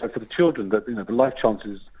so for the children, the life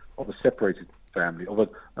chances of a separated family,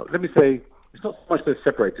 let me say, it's not so much they're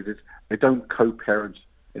separated; it's they don't co-parent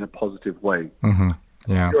in a positive way. Yeah.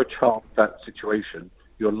 If you're a child in that situation,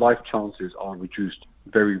 your life chances are reduced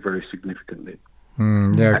very, very significantly.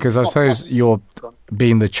 Yeah, because I suppose you're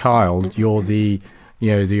being the child, you're the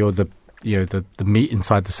meat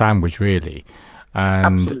inside the sandwich, really,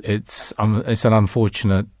 and Absolutely. it's an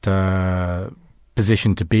unfortunate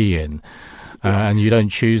position to be in. And you don't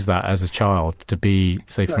choose that as a child to be,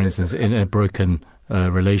 say, for instance, in a broken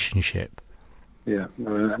relationship. Yeah,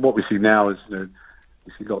 and what we see now is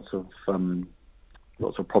we see lots of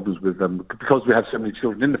problems with because we have so many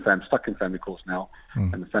children in the family, stuck in family courts now,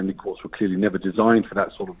 and the family courts were clearly never designed for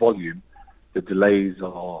that sort of volume. The delays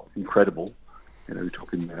are incredible. We're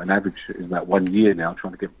talking an average is about 1 year now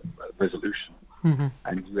trying to get a resolution,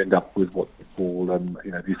 and you end up with what we call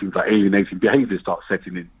these things like alienating behaviour start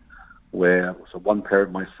setting in, where one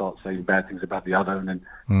parent might start saying bad things about the other, and then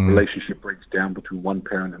the relationship breaks down between one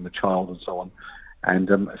parent and the child, and so on.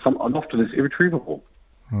 And often it's irretrievable.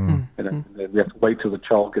 We have to wait till the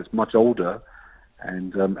child gets much older,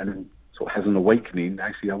 and then sort of has an awakening.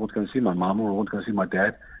 Actually, I want to go and see my mum, or I want to go and see my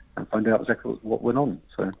dad, and find out exactly what went on.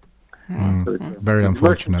 So So very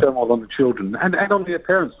unfortunate. Turmoil on the children and on their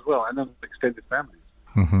parents as well, and on extended families,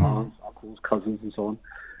 aunts, uncles, cousins, and so on.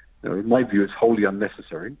 In my view, it's wholly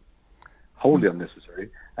unnecessary.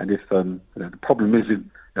 And if the problem is,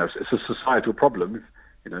 it's a societal problem.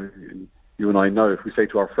 If, you and I know, if we say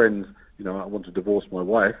to our friends, I want to divorce my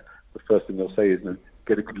wife, the first thing they'll say is,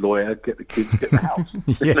 get a good lawyer, get the kids, get the house.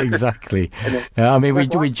 Yeah, exactly. I mean,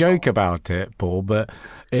 we joke about it, Paul, but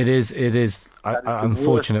it is an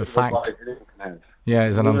unfortunate fact. Yeah,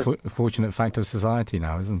 it's an unfortunate fact of society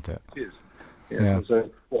now, isn't it? It is. Yeah. So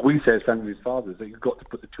what we say as family fathers is that you've got to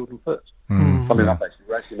put the children first. Funny enough, actually,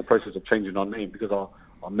 we're actually in the process of changing our name because our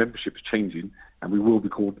membership is changing, and we will be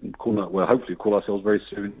hopefully call ourselves very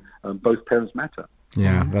soon Both Parents Matter.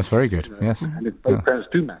 Yeah, that's very good. Yes, and if both parents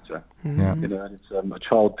do matter, and it's, a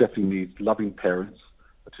child definitely needs loving parents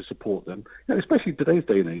to support them. Especially today's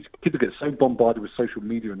day and age, people get so bombarded with social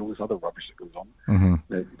media and all this other rubbish that goes on.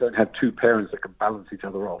 If you don't have two parents that can balance each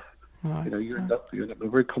other off, you end up in a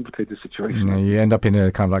very complicated situation. You end up in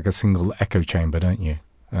a kind of like a single echo chamber, don't you?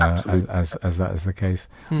 As that is the case.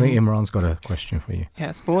 I think Imran's got a question for you.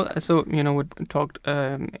 Yes, Paul. So, we talked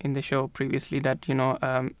in the show previously that,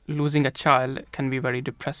 losing a child can be very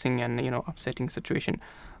depressing and, upsetting situation.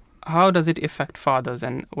 How does it affect fathers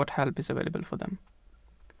and what help is available for them?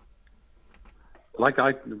 Like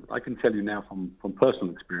I can tell you now from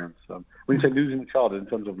personal experience, when you say losing a child in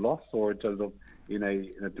terms of loss or in terms of in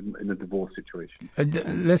a divorce situation?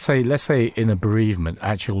 Let's say in a bereavement,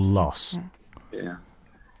 actual loss. Yeah.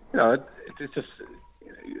 It's just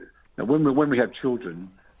when we have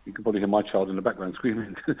children, you can probably hear my child in the background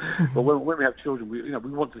screaming. But when we have children, we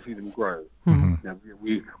want to see them grow.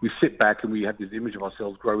 We sit back and we have this image of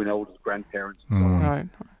ourselves growing old as grandparents. And so on. Right.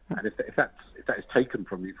 And if that is taken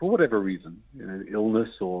from you for whatever reason, illness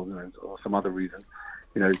or some other reason,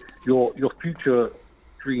 your future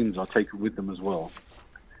dreams are taken with them as well.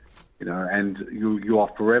 And you are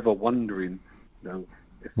forever wondering,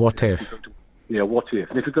 what if? What if?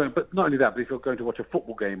 And if you're going, but not only that, but if you're going to watch a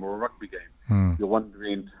football game or a rugby game, you're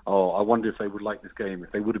wondering, I wonder if they would like this game,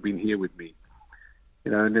 if they would have been here with me.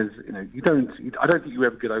 And there's, I don't think you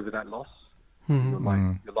ever get over that loss. Your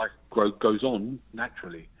life goes on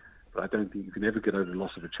naturally, but I don't think you can ever get over the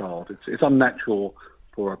loss of a child. It's unnatural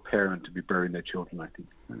for a parent to be burying their children, I think.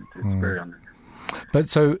 It's very unnatural. But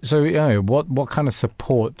so what kind of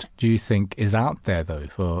support do you think is out there though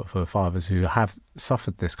for fathers who have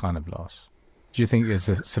suffered this kind of loss? Do you think is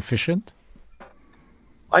sufficient?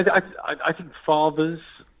 I think fathers,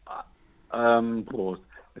 it's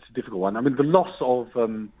a difficult one. I mean, the loss of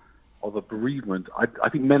a bereavement, I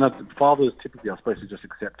think fathers typically are supposed to just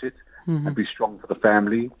accept it and be strong for the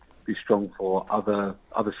family, be strong for other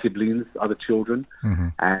siblings, other children,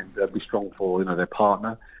 and be strong for their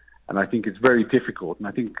partner. And I think it's very difficult. And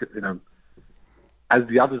I think as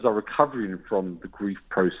the others are recovering from the grief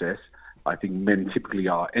process, I think men typically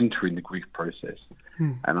are entering the grief process,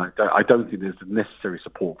 and I don't think there's the necessary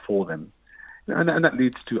support for them, and that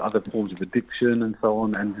leads to other forms of addiction and so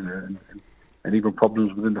on, and even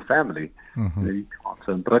problems within the family. You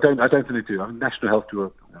can't, but I don't think they do. I mean, National Health do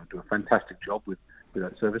a fantastic job with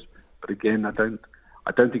that service, but again, I don't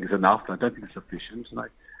think it's enough. And I don't think it's sufficient,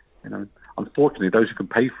 and unfortunately, those who can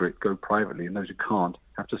pay for it go privately, and those who can't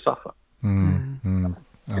have to suffer.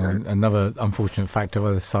 Another unfortunate fact of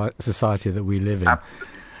the society that we live in.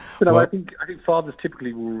 I think fathers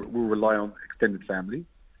typically will rely on extended family.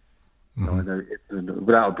 I know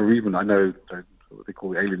without a bereavement, I know what they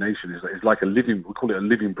call alienation is like we call it a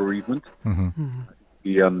living bereavement.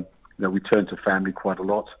 We turn to family quite a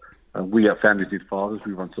lot. We at Families Need Fathers,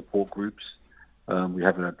 we run support groups. We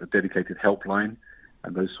have a dedicated helpline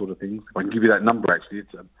and those sort of things. If I can give you that number, actually,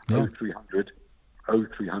 it's 0300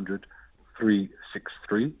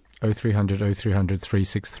 363. 0300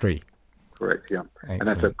 363. Correct, yeah. Excellent. And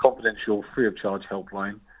that's a confidential, free of charge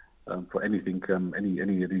helpline for anything,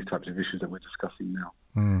 any of these types of issues that we're discussing now.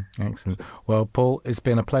 Excellent. Well, Paul, it's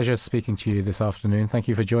been a pleasure speaking to you this afternoon. Thank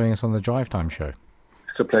you for joining us on the Drive Time Show.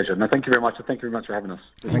 It's a pleasure. No, thank you very much. Thank you very much for having us.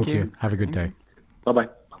 Thank you. Have a good day. Bye-bye.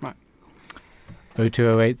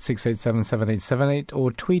 0208 687 7878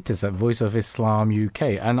 or tweet us at Voice of Islam UK.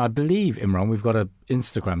 And I believe, Imran, we've got an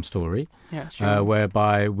Instagram story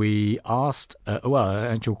whereby we asked,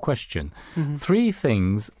 actual question, 3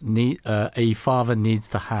 things a father needs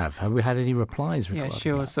to have. Have we had any replies regarding that?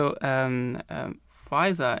 Yeah, sure. So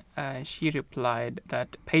Faiza, she replied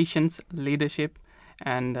that patience, leadership,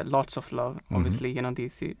 and lots of love, obviously,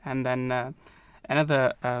 these. And then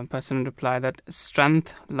another person replied that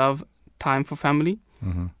strength, love, time for family,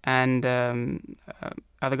 and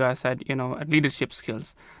other guy said, leadership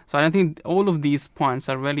skills. So I think all of these points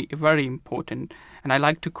are really very important. And I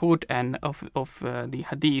like to quote of the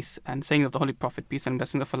hadith and saying of the Holy Prophet, peace and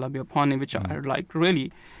blessings of Allah be upon him, which I like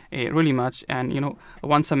really much. And,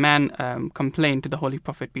 once a man complained to the Holy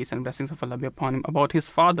Prophet, peace and blessings of Allah be upon him, about his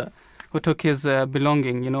father who took his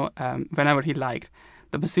belonging, whenever he liked.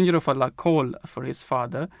 The Messenger of Allah called for his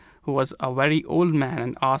father, who was a very old man,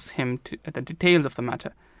 and asked him the details of the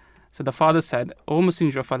matter. So the father said, O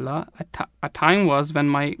Messenger of Allah, a time was when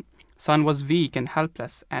my son was weak and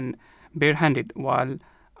helpless and barehanded, while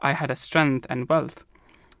I had a strength and wealth.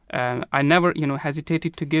 I never,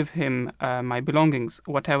 hesitated to give him my belongings,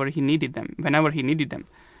 whenever he needed them.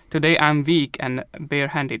 Today I am weak and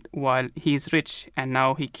barehanded, while he is rich, and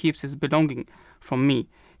now he keeps his belonging from me.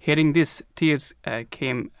 Hearing this, tears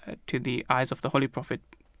came to the eyes of the Holy Prophet,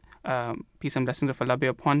 peace and blessings of Allah be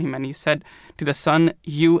upon him, and he said to the son,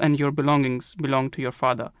 you and your belongings belong to your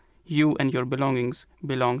father. You and your belongings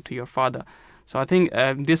belong to your father. So I think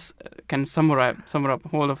this can sum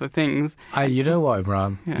up all of the things. You know what,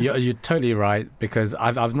 Imran? Yeah. You're totally right, because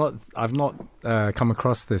I've not come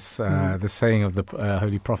across this the saying of the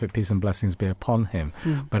Holy Prophet, peace and blessings be upon him.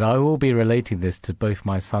 But I will be relating this to both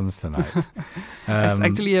my sons tonight. It's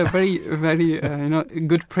actually a very very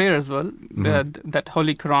good prayer as well that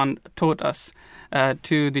Holy Quran taught us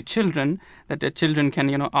to the children, that the children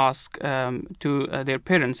can ask to their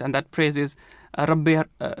parents, and that praise is Rabbi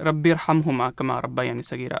irhamhuma kama rabbayani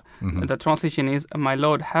sagira. The translation is, my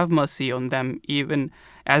Lord, have mercy on them even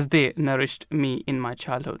as they nourished me in my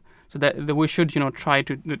childhood. So that we should,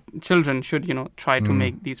 the children should, try to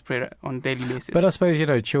make these prayers on a daily basis. But I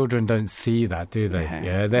suppose, children don't see that, do they?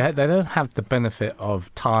 Yeah, they don't have the benefit of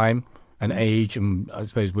time and age, and I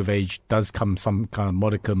suppose with age does come some kind of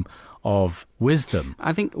modicum of wisdom.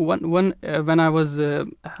 I think when I was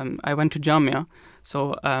I went to Jamia,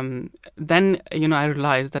 so then I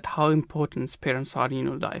realized that how important parents are in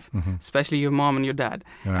your life, especially your mom and your dad.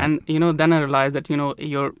 Right. And then I realized that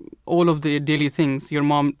your all of the daily things your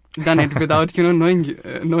mom done it without knowing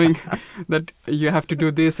that you have to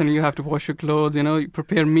do this and you have to wash your clothes,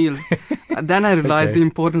 prepare meals. Then I realized the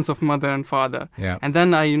importance of mother and father. Yeah. And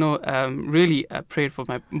then I really prayed for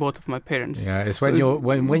both of my parents. Yeah, it's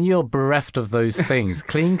when when you're bereft of those things,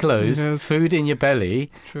 clean clothes, food in your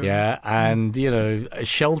belly, and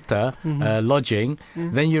shelter, lodging,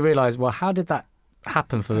 then you realize, well, how did that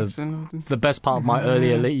happen for the best part of my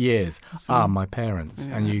earlier years? My parents.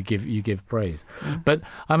 And you give praise. But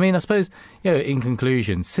I mean, I suppose in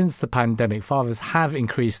conclusion, since the pandemic, fathers have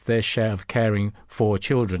increased their share of caring for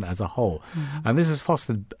children as a whole, and this has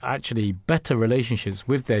fostered actually better relationships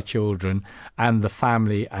with their children and the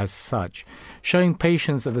family as such. Showing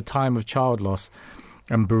patience at the time of child loss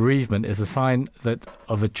and bereavement is a sign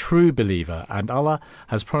of a true believer, and Allah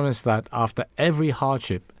has promised that after every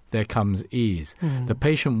hardship there comes ease. The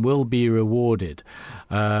patient will be rewarded.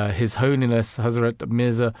 His Holiness Hazrat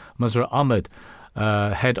Mirza Masroor Ahmad,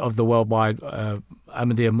 head of the worldwide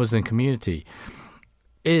Ahmadiyya Muslim community,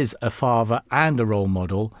 is a father and a role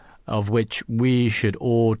model of which we should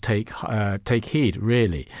all take heed,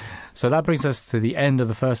 really. So that brings us to the end of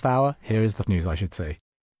the first hour. Here is the news, I should say.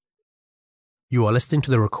 You are listening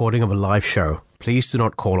to the recording of a live show. Please do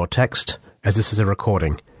not call or text, as this is a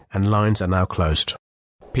recording, and lines are now closed.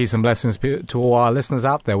 Peace and blessings to all our listeners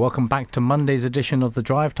out there. Welcome back to Monday's edition of the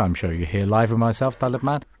Drive Time Show. You're here live with myself, Talib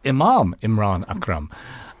Mat, Imam Imran Akram.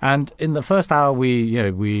 And in the first hour,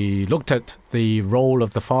 we looked at the role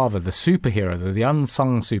of the father, the superhero, the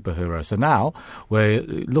unsung superhero. So now we're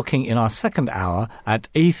looking in our second hour at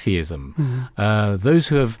atheism. Those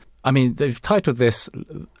who have, they've titled this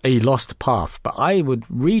A Lost Path, but I would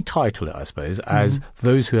retitle it, I suppose, as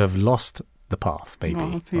Those Who Have Lost the Path,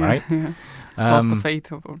 maybe, right? Yeah. Lost the faith.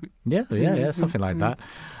 Probably. Yeah, something like that.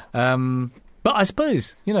 But I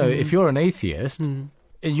suppose, if you're an atheist, in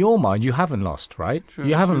your mind, you haven't lost, right? True,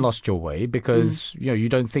 you haven't lost your way because, you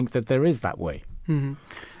don't think that there is that way.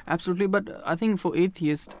 Absolutely. But I think for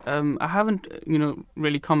atheists, I haven't,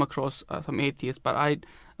 really come across some atheists, but I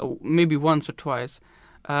maybe once or twice.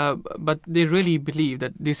 But they really believe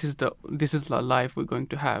that this is the life we're going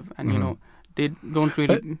to have, and they don't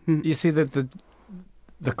really. But you see that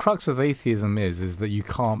the crux of atheism is that you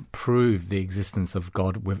can't prove the existence of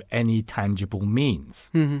God with any tangible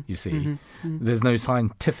means. You see, there's no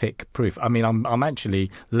scientific proof. I'm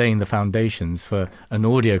actually laying the foundations for an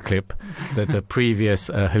audio clip that the previous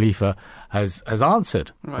Khalifa has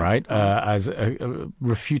answered, right? As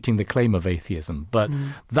refuting the claim of atheism. But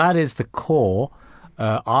that is the core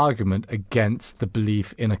argument against the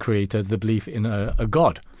belief in a creator, the belief in a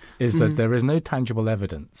God. is that there is no tangible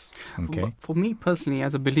evidence. Okay. For me personally,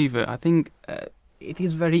 as a believer, I think it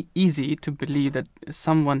is very easy to believe that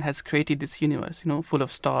someone has created this universe, full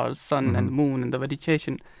of stars, sun and moon and the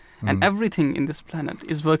vegetation. And everything in this planet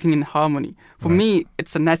is working in harmony. For me,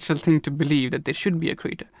 it's a natural thing to believe that there should be a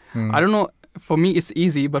creator. I don't know. For me, it's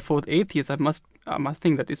easy, but for the atheists, I must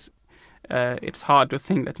think that it's hard to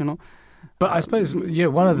think that But I suppose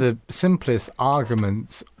one of the simplest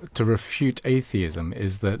arguments to refute atheism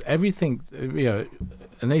is that everything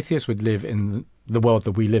an atheist would live in the world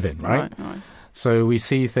that we live in, right? Right. So we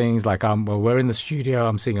see things like we're in the studio.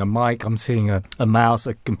 I'm seeing a mic. I'm seeing a mouse,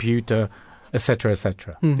 a computer, etc.,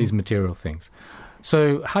 etc. These material things.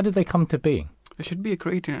 So how did they come to being? There should be a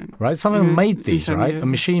creator, right? Someone made these, right? A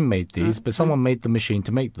machine made these, but someone made the machine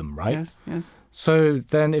to make them, right? Yes. So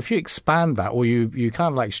then if you expand that, or you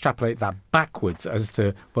kind of like extrapolate that backwards as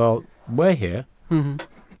to, well, we're here,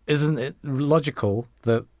 isn't it logical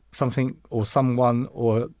that something or someone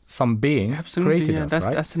or some being created us,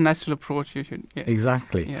 right? That's the natural approach you should... Yeah.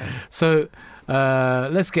 Exactly. Yeah. So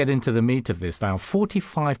let's get into the meat of this now.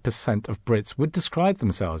 45% of Brits would describe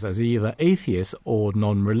themselves as either atheist or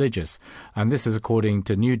non-religious. And this is according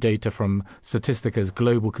to new data from Statistica's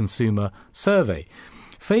Global Consumer Survey.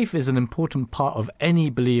 Faith is an important part of any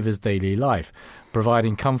believer's daily life,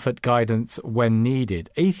 providing comfort, guidance when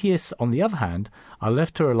needed. Atheists, on the other hand, are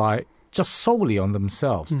left to rely just solely on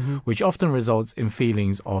themselves, which often results in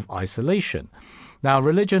feelings of isolation. Now,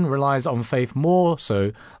 religion relies on faith more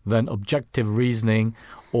so than objective reasoning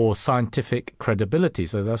or scientific credibility.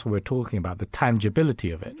 So that's what we're talking about, the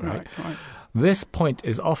tangibility of it, right? Right. This point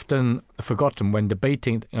is often forgotten when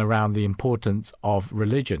debating around the importance of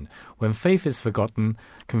religion. When faith is forgotten,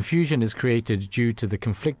 confusion is created due to the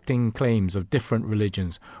conflicting claims of different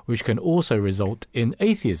religions, which can also result in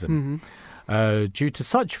atheism. Due to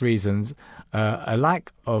such reasons, a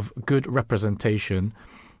lack of good representation,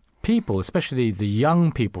 people, especially the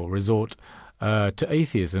young people, resort to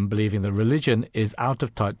atheism, believing that religion is out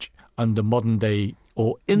of touch under modern day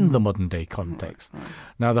or in the modern day context. Right.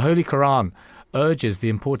 Now, the Holy Quran urges the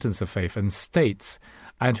importance of faith and states,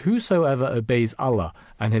 "And whosoever obeys Allah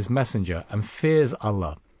and his messenger and fears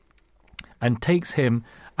Allah and takes him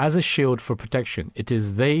as a shield for protection, it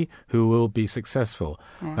is they who will be successful."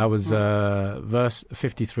 That was verse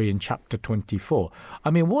 53 in chapter 24. I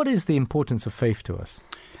mean, what is the importance of faith to us?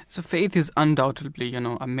 So faith is undoubtedly,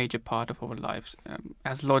 a major part of our lives,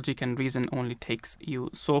 as logic and reason only takes you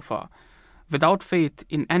so far. Without faith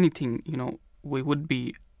in anything, we would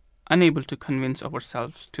be unable to convince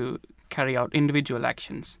ourselves to carry out individual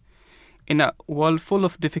actions. In a world full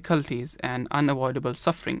of difficulties and unavoidable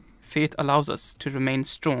suffering, faith allows us to remain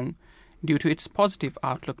strong due to its positive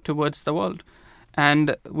outlook towards the world.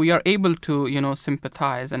 And we are able to,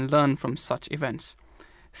 sympathize and learn from such events.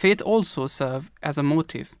 Faith also serves as a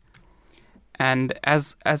motive. And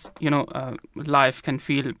as life can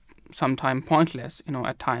feel sometimes pointless,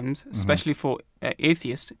 at times, especially for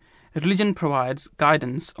atheists, religion provides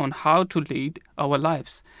guidance on how to lead our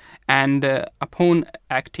lives, and upon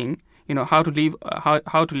acting, how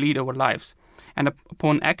to lead our lives, and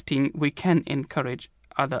upon acting, we can encourage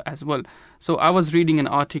other as well. So I was reading an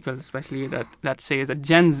article, especially that says that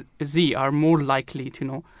Gen Z are more likely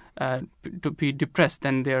to be depressed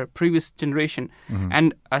than their previous generation.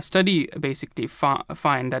 And a study basically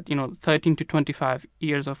find that 13 to 25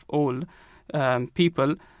 years of old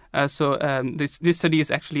people. This study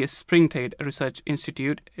is actually a Springtide Research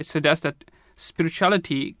Institute. It suggests that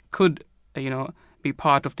spirituality could be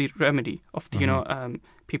part of the remedy of the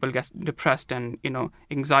people get depressed and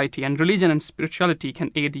anxiety, and religion and spirituality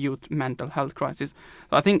can aid youth mental health crisis.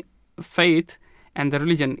 So I think faith and the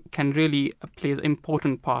religion can really play an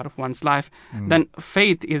important part of one's life. Then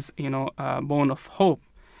faith is, born of hope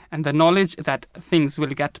and the knowledge that things will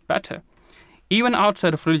get better. Even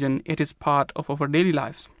outside of religion, it is part of our daily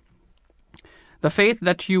lives. The faith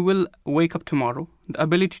that you will wake up tomorrow, the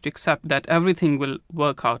ability to accept that everything will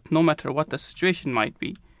work out no matter what the situation might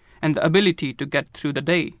be, and the ability to get through the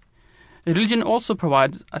day. Religion also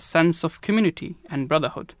provides a sense of community and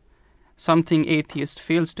brotherhood, something atheist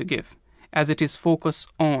fails to give, as it is focused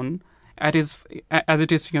on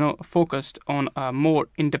focused on a more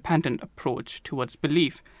independent approach towards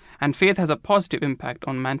belief. And faith has a positive impact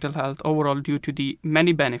on mental health overall due to the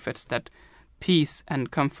many benefits that peace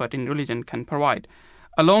and comfort in religion can provide,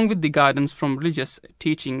 along with the guidance from religious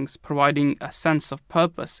teachings providing a sense of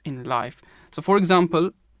purpose in life. So, for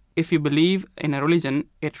example, if you believe in a religion,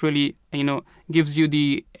 it really, gives you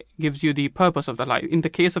the purpose of the life. In the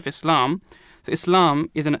case of Islam, so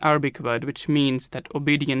Islam is an Arabic word which means that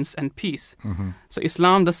obedience and peace. So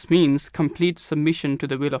Islam thus means complete submission to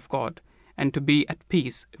the will of God and to be at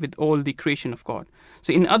peace with all the creation of God.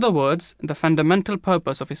 So in other words, the fundamental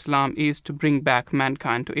purpose of Islam is to bring back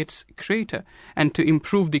mankind to its creator and to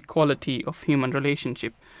improve the quality of human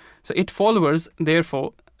relationship. So it follows,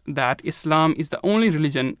 therefore, that Islam is the only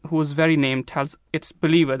religion whose very name tells its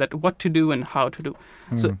believer that what to do and how to do.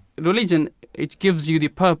 So religion, it gives you the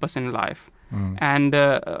purpose in life. And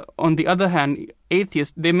on the other hand,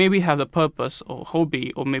 atheists, they maybe have a purpose or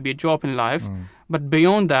hobby or maybe a job in life, but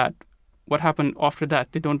beyond that, what happened after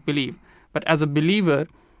that, they don't believe. But as a believer,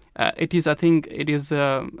 it is, I think, it is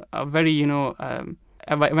a very,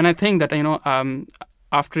 when I think that,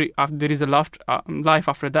 after there is a life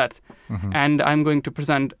after that, and I'm going to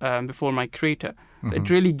present before my Creator, it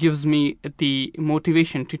really gives me the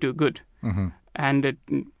motivation to do good, and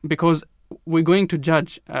because we're going to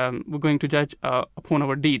judge upon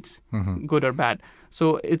our deeds, good or bad.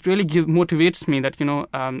 So it really motivates me that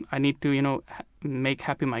I need to make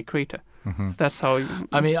happy my Creator. So that's how.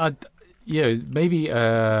 Maybe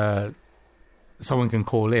someone can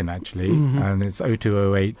call in actually, and it's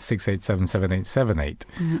 0208 687 7878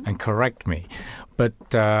 and correct me. But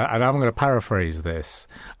and I'm going to paraphrase this,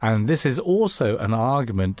 and this is also an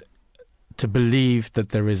argument to believe that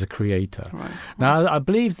there is a creator. Right. Now, I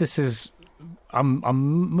believe this is. I'm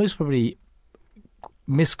most probably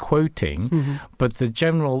misquoting, but the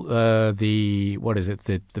general the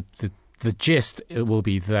gist will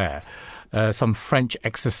be there. Some French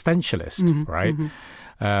existentialist, right?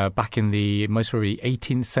 Back in the most probably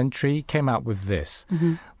 18th century, came out with this,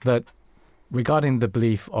 that regarding the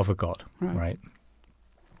belief of a God, right?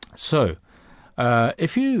 So,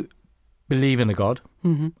 if you believe in a God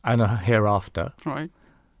and a hereafter, right,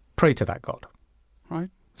 pray to that God, right?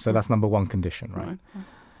 So that's number one condition, right?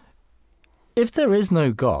 If there is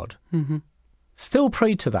no God, still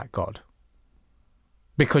pray to that God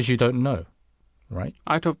because you don't know, right?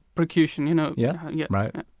 Out of precaution, right. Yeah.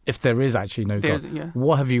 If there is actually no God,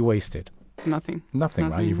 what have you wasted? Nothing,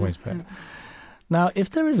 right? You've wasted it. Now, if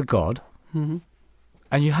there is a God and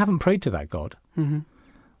you haven't prayed to that God, then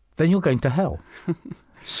you're going to hell.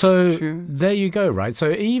 So there you go, right? So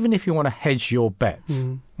even if you want to hedge your bets,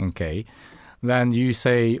 okay, then you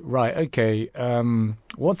say, right, okay,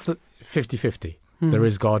 what's the 50-50? There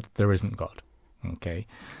is God, there isn't God, okay?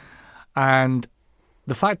 And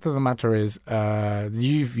the fact of the matter is,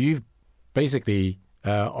 you've basically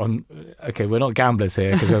we're not gamblers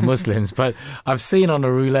here because we're Muslims, but I've seen on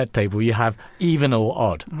a roulette table you have even or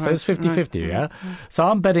odd. Right, so it's 50-50, yeah? So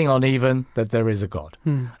I'm betting on even that there is a God.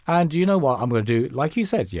 And you know what I'm going to do? Like you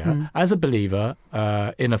said, as a believer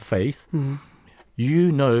in a faith,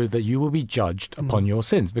 you know that you will be judged upon your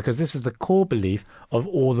sins, because this is the core belief of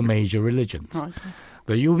all the major religions. Right.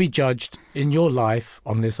 That you will be judged in your life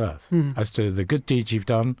on this earth as to the good deeds you've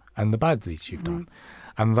done and the bad deeds you've done.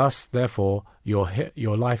 And thus, therefore,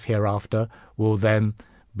 your life hereafter will then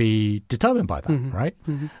be determined by that, right?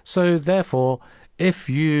 So, therefore, if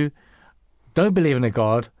you don't believe in a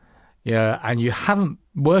God, and you haven't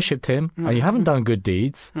worshipped him and you haven't done good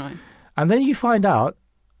deeds, and then you find out,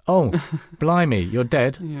 oh, blimey, you're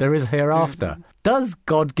dead, there is hereafter. Does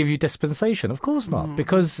God give you dispensation? Of course not,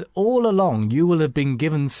 because all along you will have been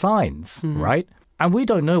given signs, right? And we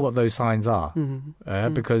don't know what those signs are,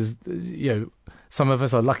 because, some of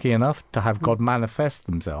us are lucky enough to have God manifest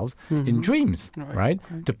themselves in dreams, right?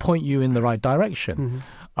 To point you in the right direction.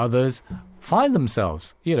 Others find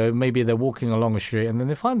themselves, maybe they're walking along a street and then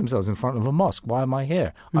they find themselves in front of a mosque. Why am I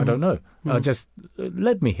here? I don't know. Just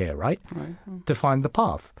led me here, right? To find the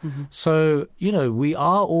path. So, we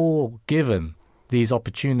are all given these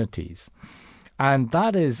opportunities. And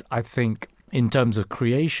that is, I think, in terms of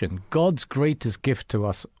creation, God's greatest gift to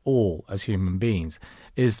us all as human beings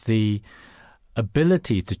is the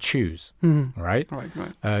ability to choose, right?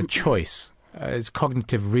 Choice. It's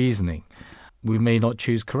cognitive reasoning. We may not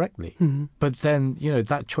choose correctly, but then,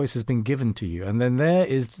 that choice has been given to you. And then there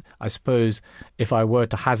is, I suppose, if I were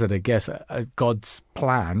to hazard a guess at God's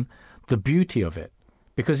plan, the beauty of it.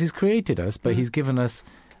 Because he's created us, but he's given us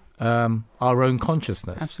our own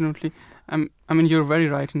consciousness. Absolutely. You're very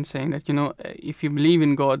right in saying that, if you believe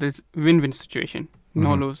in God, there's a win-win situation.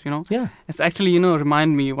 No lose, Yeah. It's actually,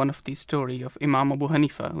 remind me one of the story of Imam Abu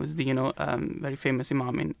Hanifa, who's the, very famous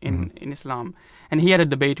Imam in Islam. And he had a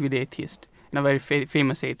debate with the atheist. a very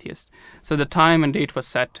famous atheist. So the time and date was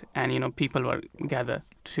set, and people were gathered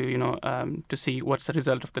to to see what's the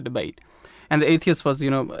result of the debate. And the atheist was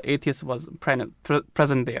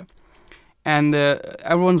present there, and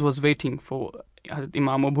everyone was waiting for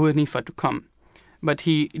Imam Abu Hanifa to come, but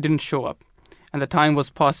he didn't show up. And the time was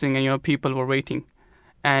passing, and people were waiting.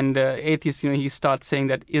 And atheist, he starts saying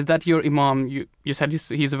that, is that your Imam? You said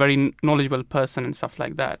he's a very knowledgeable person and stuff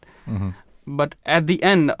like that. Mm-hmm. But at the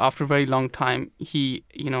end, after a very long time, he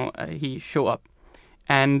showed up,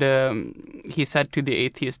 and he said to the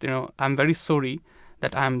atheist, I'm very sorry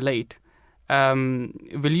that I'm late.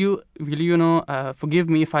 Will you forgive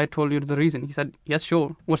me if I told you the reason? He said, yes,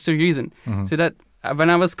 sure. What's the reason? Mm-hmm. So that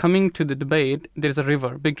when I was coming to the debate, there's a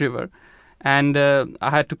river, big river, and I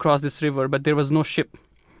had to cross this river, but there was no ship.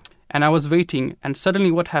 And I was waiting, and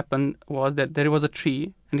suddenly what happened was that there was a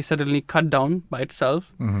tree, and it suddenly cut down by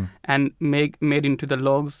itself, mm-hmm. and made into the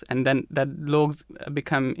logs, and then that logs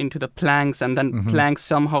become into the planks, and then mm-hmm. planks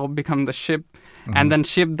somehow become the ship, mm-hmm. and then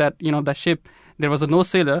the ship, there was no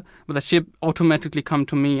sailor, but the ship automatically come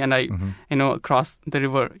to me, and I, mm-hmm. Crossed the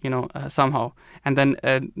river, somehow, and then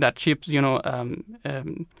that ship, leave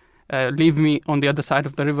me on the other side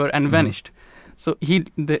of the river and mm-hmm. vanished. So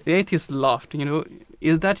the atheist laughed,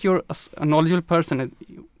 is that you're a knowledgeable person?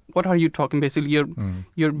 What are you talking? Basically,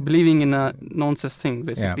 you're believing in a nonsense thing,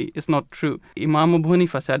 basically. Yeah. It's not true. Imam Abu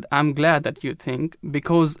Hanifa said, I'm glad that you think,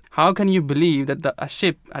 because how can you believe that a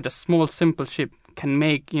ship, a small, simple ship, can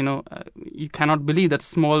make, you cannot believe that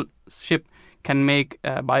small ship can make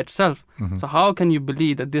by itself. Mm-hmm. So how can you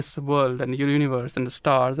believe that this world and the universe and the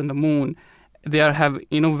stars and the moon, they have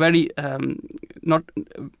very not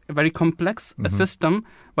very complex mm-hmm. system,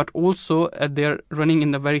 but also they're running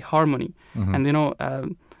in a very harmony. Mm-hmm.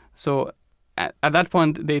 And so at that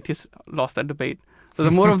point the atheists lost that debate. So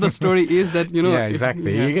the moral of the story is that yeah,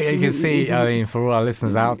 exactly. You can see, I mean, for all our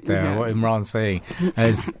listeners out there, what Imran's saying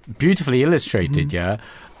is beautifully illustrated.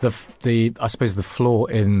 Mm-hmm. The I suppose the flaw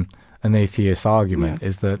in an atheist argument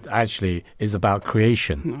is that actually is about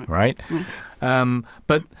creation, right? Mm.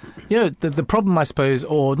 But the problem, I suppose,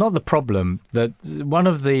 or not the problem, that one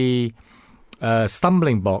of the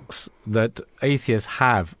stumbling blocks that atheists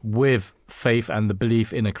have with faith and the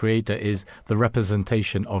belief in a creator is the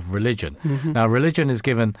representation of religion. Mm-hmm. Now, religion is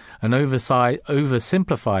given an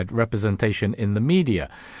oversimplified representation in the media,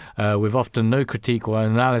 with often no critique or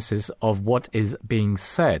analysis of what is being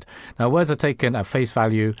said. Now, words are taken at face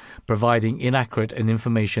value, providing inaccurate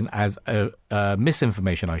information as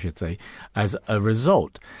misinformation, I should say, as a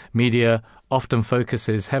result. Media often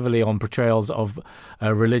focuses heavily on portrayals of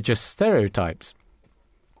religious stereotypes,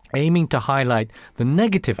 aiming to highlight the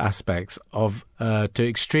negative aspects of to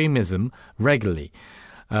extremism regularly.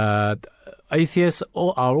 Atheists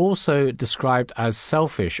are also described as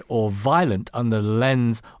selfish or violent under the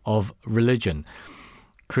lens of religion,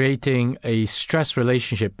 creating a stress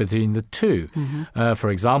relationship between the two. Mm-hmm. For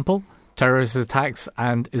example, terrorist attacks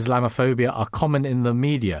and Islamophobia are common in the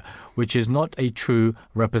media, which is not a true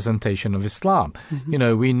representation of Islam.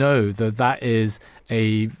 Mm-hmm. We know that is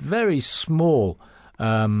a very small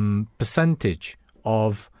percentage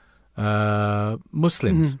of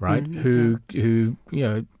Muslims, mm-hmm. right? Mm-hmm. Who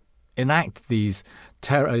enact these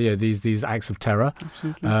terror, these acts of terror,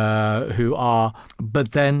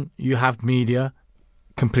 but then you have media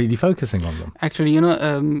completely focusing on them. Actually, I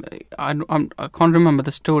can't remember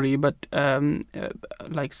the story, but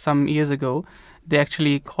like some years ago, they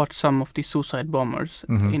actually caught some of the suicide bombers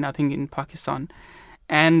in Pakistan.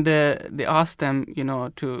 And they asked them,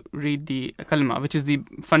 to read the kalma, which is the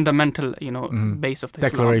fundamental, base of the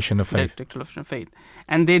Declaration of Faith. Declaration of Faith.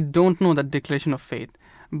 And they don't know that Declaration of Faith.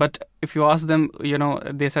 But if you ask them,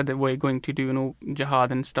 they said that we're going to do,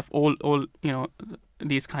 jihad and stuff, all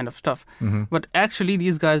these kind of stuff. Mm-hmm. But actually,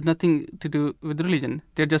 these guys nothing to do with religion.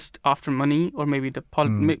 They're just after money or maybe the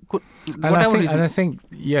whatever. And I think,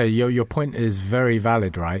 your point is very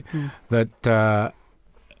valid, right? That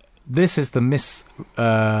this is the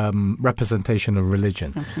misrepresentation of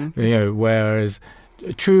religion. Okay. Whereas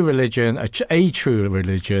a true religion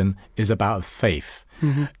is about faith.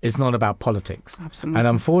 Mm-hmm. It's not about politics. Absolutely. And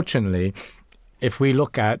unfortunately, if we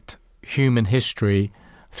look at human history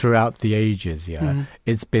throughout the ages,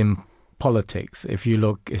 it's been politics. If you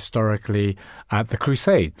look historically at the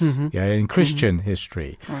Crusades, in Christian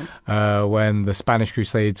history, right. When the Spanish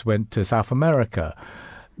Crusades went to South America,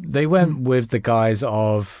 they went with the guise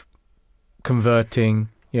of converting,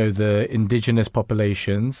 the indigenous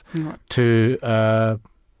populations to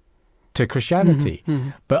Christianity.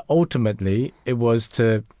 But ultimately, it was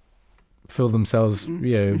to fill themselves,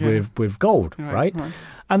 with gold, right?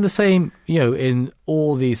 And the same, in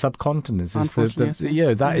all the subcontinents.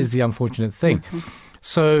 That is the unfortunate thing.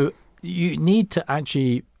 So you need to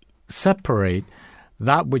actually separate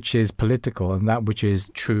that which is political and that which is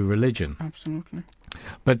true religion. Absolutely.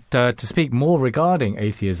 But to speak more regarding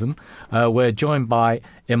atheism, we're joined by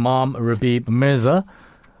Imam Rabib Mirza.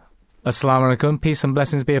 Assalamu alaikum. Peace and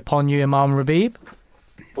blessings be upon you, Imam Rabib.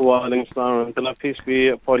 Wa alaikum salam. Peace be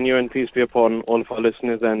upon you and peace be upon all of our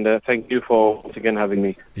listeners. And thank you for once again having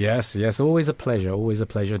me. Yes. Always a pleasure,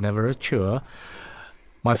 never a chore.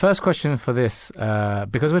 My first question for this,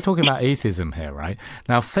 because we're talking about atheism here, right?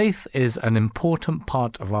 Now, faith is an important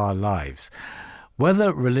part of our lives.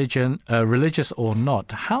 Whether religious or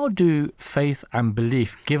not, how do faith and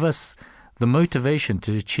belief give us the motivation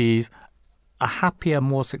to achieve a happier,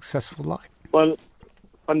 more successful life? Well,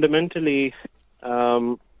 fundamentally,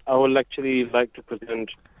 I would actually like to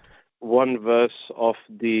present one verse of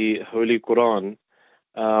the Holy Quran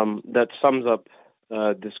that sums up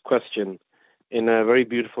this question in a very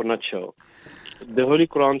beautiful nutshell. The Holy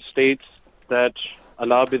Quran states that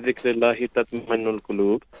Allah bi dhikrillahi tatma'innul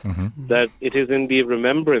qulub, that it is in the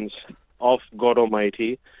remembrance of God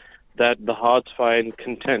Almighty that the hearts find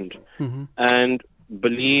content. And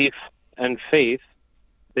belief and faith,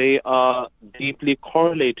 they are deeply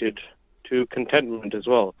correlated to contentment as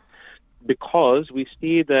well. Because we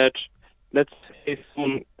see that, let's say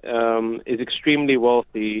someone is extremely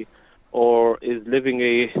wealthy or is living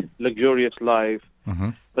a luxurious life,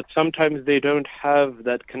 but sometimes they don't have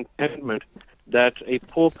that contentment that a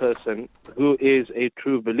poor person who is a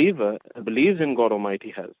true believer, believes in God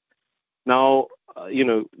Almighty has. Now,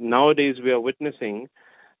 nowadays we are witnessing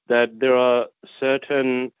that there are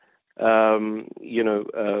certain,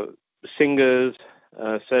 singers,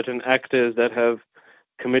 certain actors that have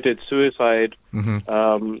committed suicide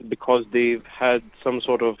because they've had some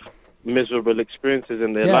sort of miserable experiences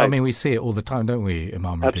in their life. I mean, we see it all the time, don't we,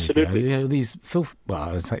 Imam Rabib? Absolutely. These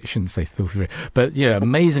I shouldn't say filthy, but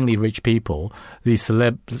amazingly rich people, these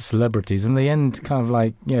celebrities, in the end, kind of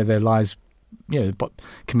like, their lives,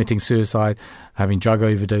 committing suicide, having drug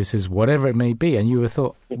overdoses, whatever it may be. And you would have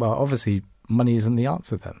thought, well, obviously, money isn't the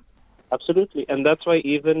answer then. Absolutely. And that's why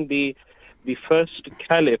even the first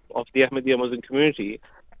caliph of the Ahmadiyya Muslim community,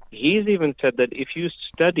 he's even said that if you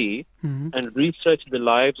study and research the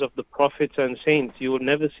lives of the prophets and saints, you will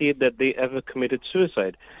never see that they ever committed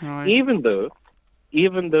suicide. Right. Even though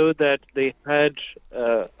that they had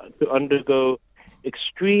to undergo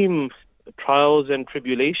extreme trials and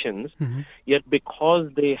tribulations, yet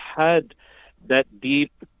because they had that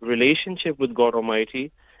deep relationship with God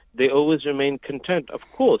Almighty, they always remained content. Of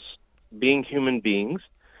course, being human beings,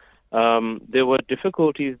 there were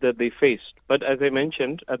difficulties that they faced. But as I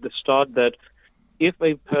mentioned at the start, that if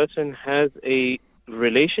a person has a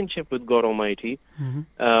relationship with God Almighty,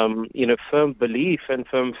 firm belief and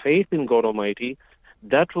firm faith in God Almighty,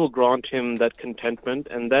 that will grant him that contentment,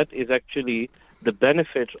 and that is actually the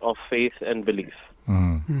benefit of faith and belief.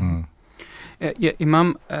 Imam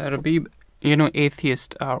Rabib,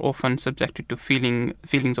 atheists are often subjected to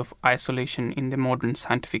feelings of isolation in the modern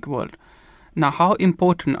scientific world. Now, how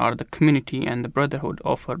important are the community and the brotherhood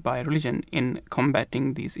offered by religion in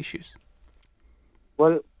combating these issues?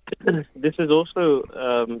 Well, this is also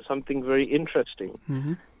something very interesting.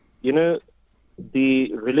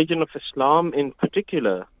 The religion of Islam in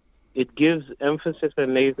particular, it gives emphasis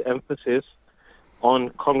and lays emphasis on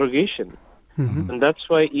congregation. And that's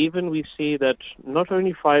why even we see that not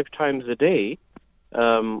only 5 times a day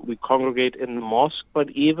we congregate in the mosque, but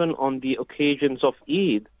even on the occasions of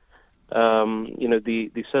Eid,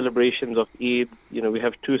 the celebrations of Eid, we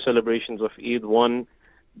have 2 celebrations of Eid. One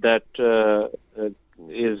that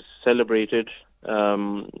is celebrated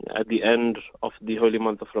at the end of the holy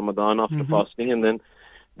month of Ramadan after fasting, and then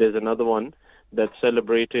there's another one that's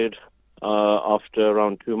celebrated after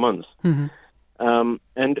around 2 months.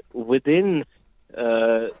 And within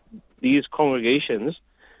these congregations,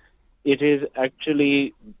 it is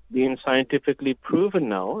actually being scientifically proven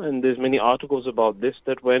now, and there's many articles about this,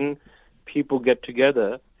 that when people get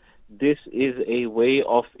together, this is a way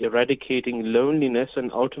of eradicating loneliness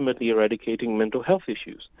and ultimately eradicating mental health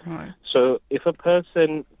issues. Right. So if a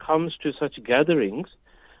person comes to such gatherings,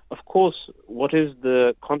 of course, what is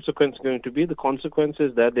the consequence going to be? The consequence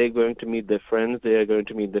is that they're going to meet their friends, they are going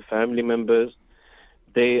to meet their family members,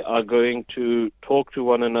 they are going to talk to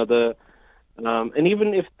one another. And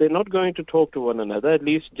even if they're not going to talk to one another, at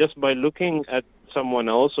least just by looking at someone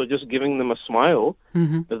else or just giving them a smile,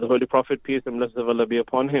 as the Holy Prophet, peace and blessings of Allah be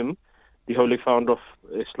upon him, the Holy Founder of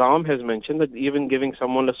Islam, has mentioned that even giving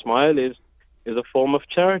someone a smile is is a form of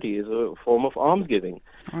charity, is a form of almsgiving.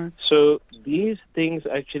 Right. So these things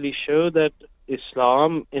actually show that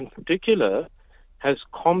Islam in particular has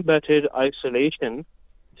combated isolation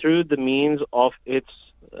through the means of its,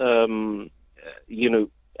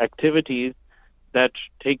 activities that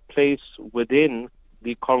take place within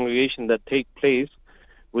the congregation, that take place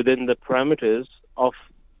within the parameters of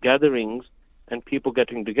gatherings and people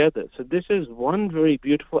getting together. So this is one very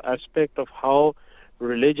beautiful aspect of how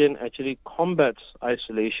religion actually combats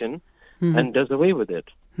isolation and does away with it.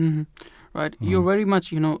 Right. You're very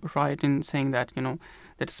much, right in saying that,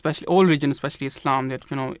 that especially all religions, especially Islam, that,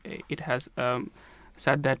 it has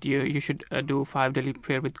said that you should do 5 daily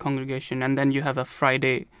prayer with congregation, and then you have a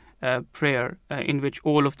Friday prayer in which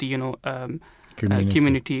all of the,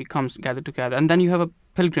 community comes gathered together, and then you have a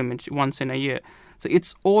pilgrimage once in a year. So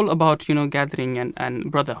it's all about, gathering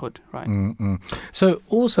and brotherhood, right? So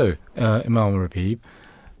also, Imam Rabib,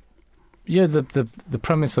 the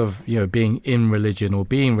premise of, being in religion or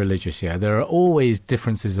being religious, there are always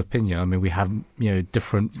differences of opinion. I mean, we have,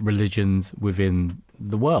 different religions within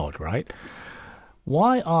the world, right?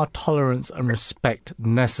 Why are tolerance and respect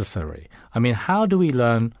necessary? I mean, how do we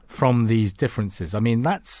learn from these differences? I mean,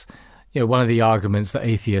 that's, one of the arguments that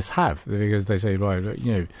atheists have, because they say,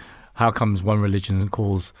 right, how comes one religion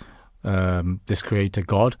calls this creator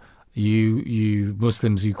God? You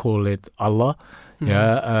Muslims, you call it Allah.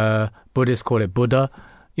 Buddhists call it Buddha.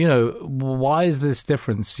 Why is this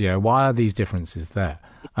difference? Why are these differences there?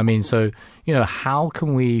 I mean, so, how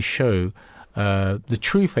can we show the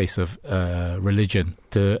true face of religion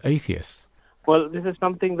to atheists? Well, this is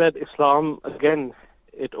something that Islam, again,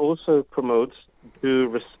 it also promotes, to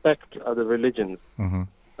respect other religions.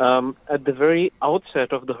 At the very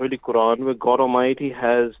outset of the Holy Quran, where God Almighty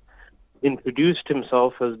has introduced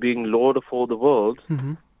himself as being Lord of all the worlds,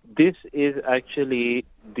 this is actually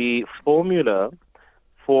the formula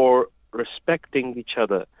for respecting each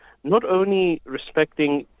other. Not only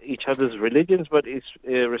respecting each other's religions, but it's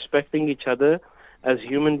respecting each other as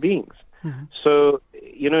human beings. So,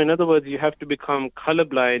 in other words, you have to become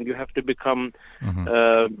colorblind, you have to become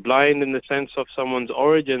blind in the sense of someone's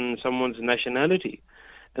origin, someone's nationality.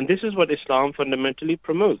 And this is what Islam fundamentally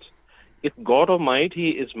promotes. If God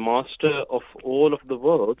Almighty is master of all of the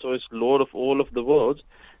worlds, or is Lord of all of the worlds,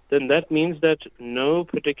 then that means that no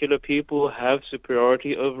particular people have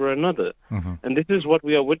superiority over another. And this is what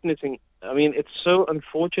we are witnessing. I mean, it's so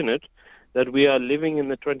unfortunate that we are living in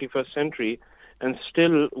the 21st century and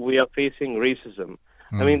still we are facing racism.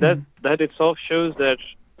 I mean, that itself shows that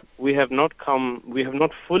we have not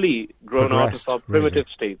fully grown out of our primitive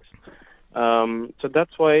states. So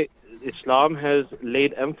that's why Islam has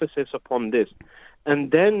laid emphasis upon this.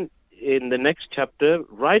 And then in the next chapter,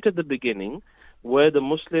 right at the beginning, where the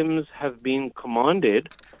Muslims have been commanded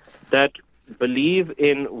that believe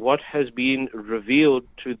in what has been revealed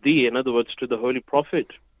to thee, in other words, to the Holy Prophet,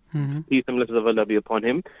 peace and blessings of Allah be upon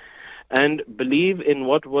him, and believe in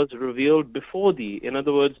what was revealed before thee, in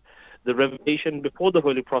other words, the revelation before the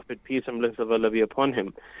Holy Prophet, peace and blessings of Allah be upon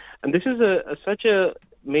him. And this is such a,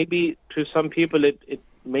 maybe to some people it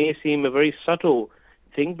may seem a very subtle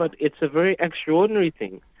thing, but it's a very extraordinary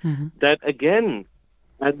thing. That again,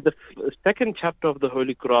 at the second chapter of the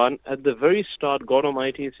Holy Quran, at the very start, God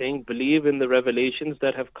Almighty is saying, believe in the revelations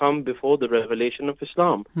that have come before the revelation of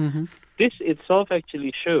Islam. This itself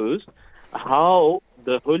actually shows how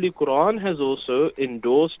the Holy Quran has also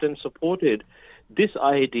endorsed and supported this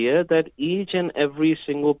idea that each and every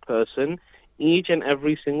single person, each and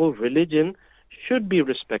every single religion should be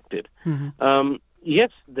respected.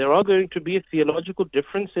 Yes, there are going to be theological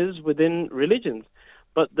differences within religions,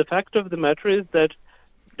 but the fact of the matter is that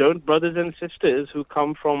don't brothers and sisters who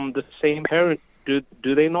come from the same parent, do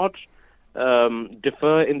they not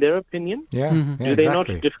differ in their opinion? Do they not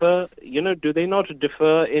differ? Do they not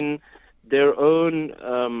differ in their own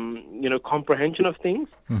comprehension of things?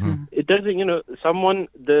 It doesn't. Someone,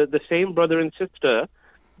 the same brother and sister,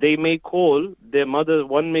 they may call their mother.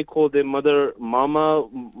 One may call their mother Mama.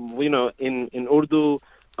 In Urdu,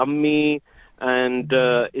 Ammi. And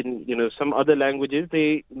in some other languages,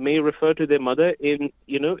 they may refer to their mother in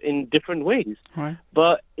different ways. Right.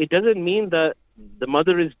 But it doesn't mean that the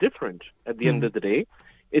mother is different at the end of the day.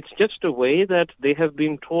 It's just a way that they have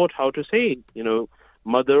been taught how to say,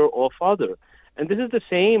 mother or father. And this is the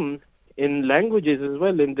same in languages as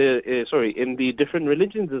well, in the different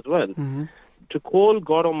religions as well. To call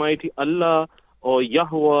God Almighty Allah or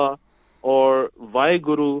Yahweh or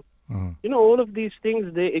Vaheguru, all of these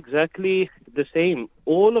things, they're exactly the same.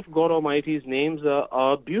 All of God Almighty's names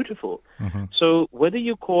are beautiful. So whether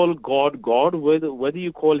you call God God, whether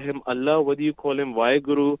you call him Allah, whether you call him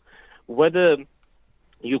Vaheguru, whether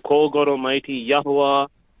you call God Almighty Yahweh,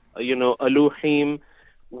 Elohim,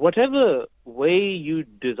 whatever way you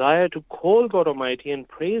desire to call God Almighty and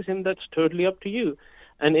praise Him, that's totally up to you.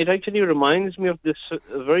 And it actually reminds me of this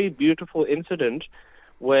very beautiful incident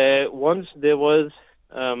where once there was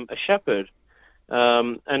a shepherd,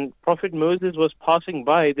 and Prophet Moses was passing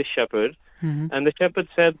by the shepherd, and the shepherd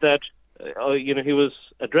said that, he was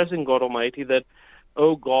addressing God Almighty that,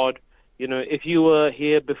 "Oh God, if you were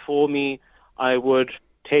here before me, I would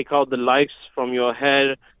take out the lice from your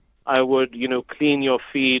head, I would, clean your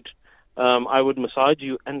feet, I would massage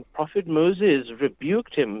you." And Prophet Moses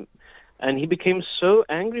rebuked him, and he became so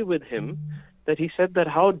angry with him that he said that,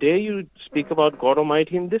 "How dare you speak about God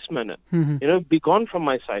Almighty in this manner? Be gone from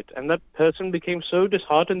my sight." And that person became so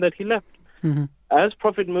disheartened that he left. As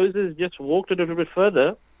Prophet Moses just walked a little bit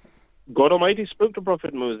further, God Almighty spoke to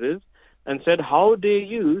Prophet Moses and said, "How dare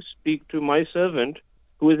you speak to my servant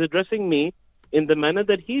who is addressing me in the manner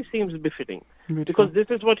that he seems befitting?" Beautiful. Because this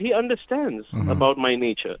is what he understands about my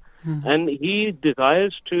nature. And he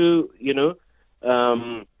desires to,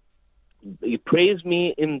 praise me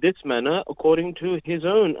in this manner according to his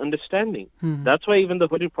own understanding. That's why even the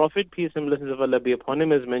Holy Prophet, peace and blessings of Allah be upon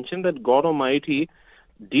him, has mentioned that God Almighty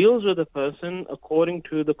deals with a person according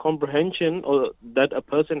to the comprehension or that a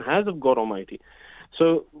person has of God Almighty.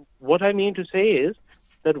 So what I mean to say is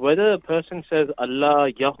that whether a person says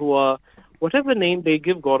Allah, Yahuwah, whatever name they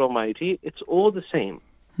give God Almighty, it's all the same.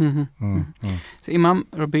 So Imam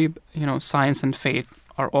Rabib, science and faith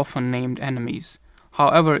are often named enemies.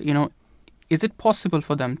 However, is it possible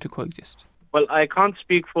for them to coexist? Well, I can't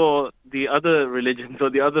speak for the other religions or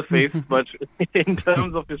the other faiths, but in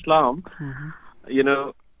terms of Islam,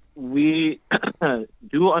 we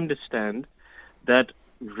do understand that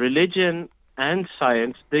religion and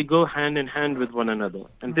science, they go hand in hand with one another.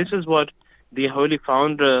 And this is what the holy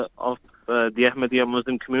founder of the Ahmadiyya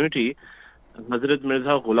Muslim community, Hazrat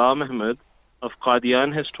Mirza Ghulam Ahmad of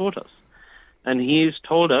Qadian, has taught us. And he has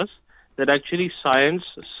told us that actually science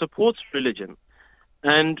supports religion.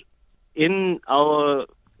 And in our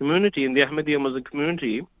community, in the Ahmadiyya Muslim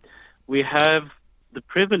community, we have the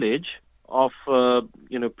privilege of,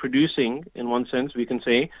 producing, in one sense, we can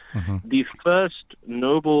say, the first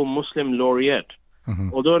Nobel Muslim laureate.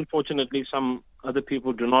 Although, unfortunately, some other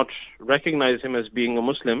people do not recognize him as being a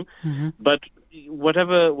Muslim, but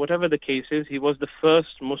whatever the case is, he was the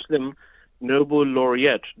first Muslim Nobel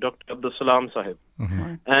laureate, Dr. Abdul Salam Sahib.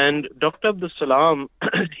 And Dr. Abdul Salam,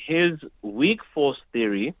 his weak force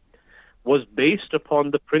theory was based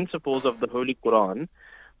upon the principles of the Holy Quran,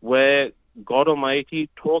 where God Almighty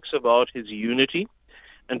talks about His unity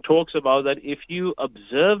and talks about that if you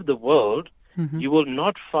observe the world, you will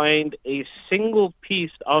not find a single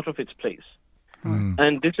piece out of its place.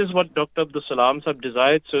 And this is what Dr. Abdul Salam Sahib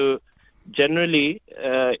desired. So generally,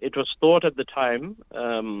 it was thought at the time,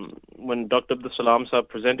 when Dr. Abdul Salam Sahib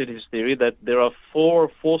presented his theory, that there are 4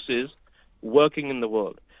 forces working in the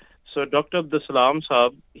world. So Dr. Abdul Salam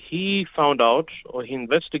Sahib, he found out, or he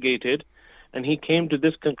investigated, and he came to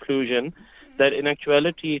this conclusion that in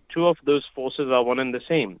actuality, 2 of those forces are one and the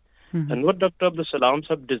same. And what Dr. Abdul Salam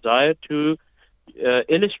Sahib desired to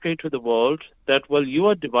illustrate to the world that, well, you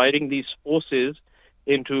are dividing these forces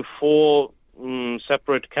into 4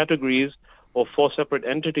 separate categories or 4 separate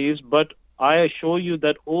entities, but I assure you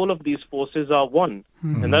that all of these forces are one.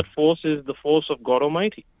 And that force is the force of God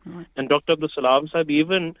Almighty. And Dr. Abdul Salam Sahib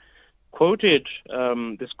even quoted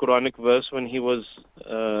this Quranic verse when he was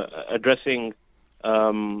addressing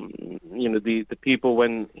the people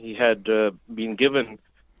when he had been given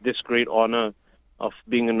this great honor of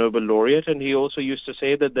being a Nobel laureate. And he also used to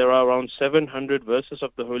say that there are around 700 verses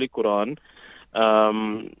of the Holy Quran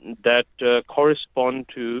that correspond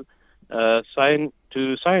to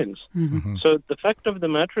science. So the fact of the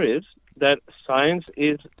matter is that science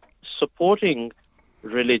is supporting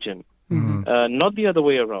religion, not the other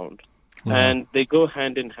way around. And they go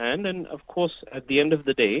hand in hand. And of course, at the end of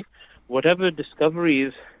the day, whatever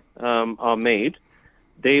discoveries are made,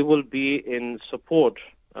 they will be in support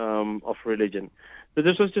of religion. So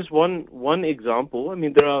this was just one example. I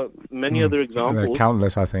mean, there are many other examples. There are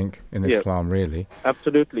countless, I think, in Islam, really.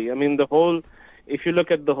 Absolutely. I mean, if you look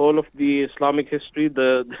at the whole of the Islamic history,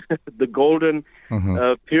 the golden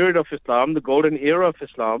period of Islam, the golden era of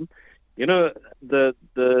Islam,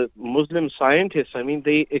 the Muslim scientists, I mean,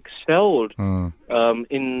 they excelled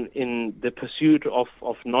in the pursuit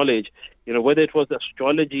of knowledge. Whether it was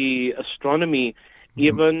astrology, astronomy,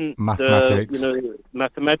 even mathematics.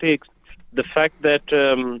 Mathematics. The fact that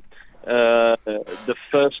the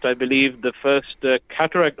first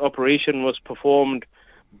cataract operation was performed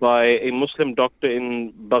by a Muslim doctor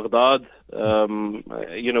in Baghdad,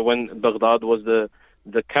 when Baghdad was the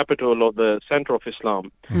capital of the center of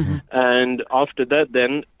Islam. And after that,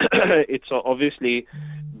 then it's obviously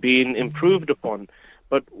been improved upon.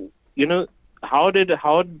 But, how did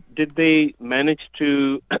they manage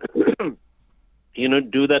to,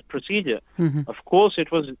 do that procedure? Of course,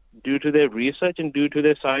 it was due to their research and due to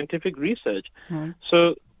their scientific research.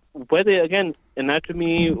 So whether, again,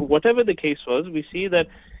 anatomy, whatever the case was, we see that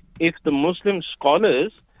if the Muslim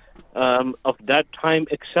scholars of that time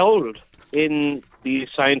excelled in the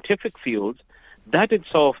scientific fields, that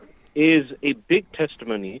itself is a big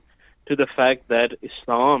testimony to the fact that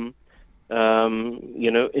Islam,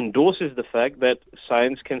 endorses the fact that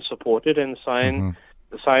science can support it and science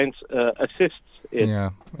assists it.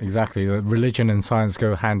 Yeah, exactly. Religion and science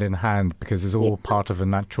go hand in hand because it's all part of a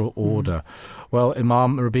natural order. Well,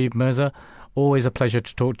 Imam Rabib Mirza, always a pleasure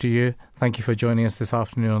to talk to you. Thank you for joining us this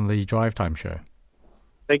afternoon on the Drive Time Show.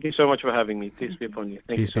 Thank you so much for having me. Peace be upon you.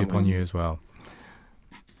 Peace be upon you as well.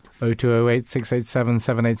 0208 687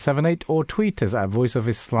 7878 or tweet us at Voice of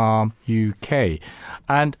Islam UK.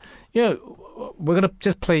 And, we're going to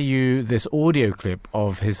just play you this audio clip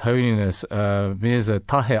of His Holiness Mirza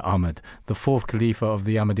Tahir Ahmad, the fourth Khalifa of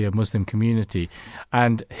the Ahmadiyya Muslim community,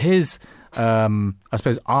 and his,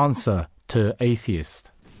 answer to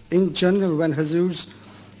atheists. In general, when Hazur's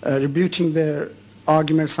rebuting their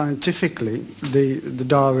argument scientifically, the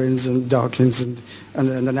Darwins and Dawkins and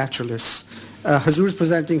the naturalists, Hazur's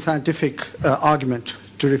presenting scientific argument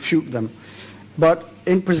to refute them. But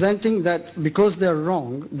in presenting that, because they're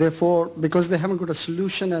wrong, therefore, because they haven't got a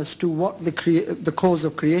solution as to what the cause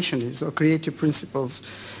of creation is, or creative principles,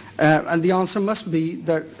 and the answer must be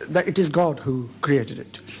that it is God who created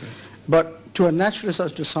it. Sure. But to a naturalist or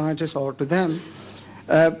to scientists or to them,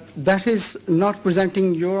 that is not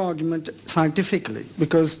presenting your argument scientifically,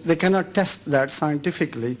 because they cannot test that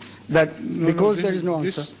scientifically, there is no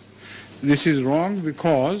answer. This is wrong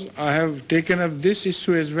because I have taken up this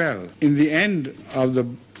issue as well. In the end of the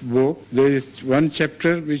book, there is one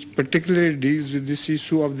chapter which particularly deals with this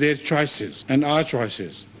issue of their choices and our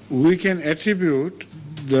choices. We can attribute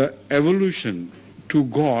the evolution to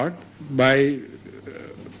God by,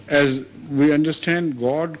 as we understand,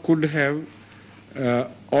 God could have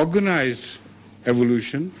organized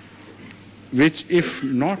evolution, which, if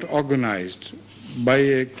not organized by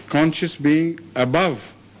a conscious being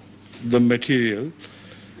above the material,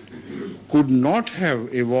 could not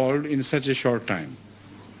have evolved in such a short time.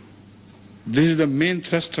 This is the main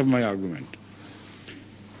thrust of my argument.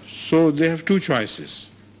 So they have two choices.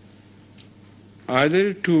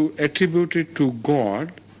 Either to attribute it to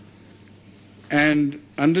God and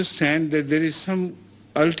understand that there is some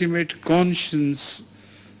ultimate conscience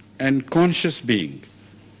and conscious being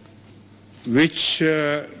which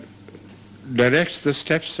directs the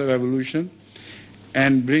steps of evolution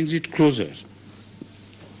and brings it closer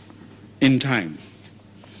in time.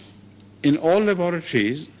 In all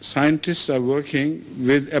laboratories, scientists are working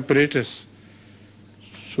with apparatus.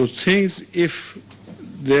 So things, if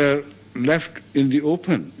they're left in the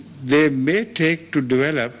open, they may take to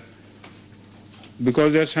develop,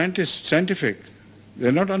 because they're scientific,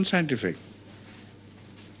 they're not unscientific.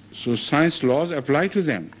 So science laws apply to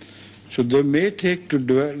them. So they may take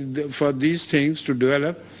for these things to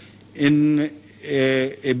develop in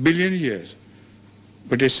a billion years.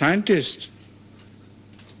 But a scientist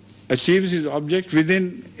achieves his object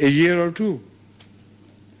within a year or two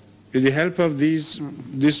with the help of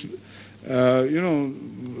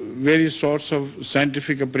various sorts of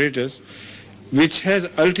scientific apparatus, which has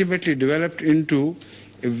ultimately developed into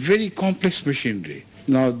a very complex machinery.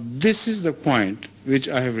 Now, this is the point which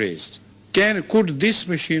I have raised. Could this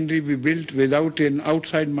machinery be built without an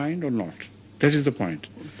outside mind or not? That is the point.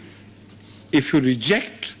 If you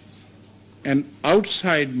reject an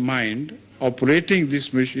outside mind operating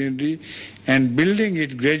this machinery and building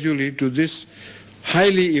it gradually to this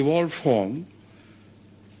highly evolved form,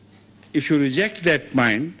 if you reject that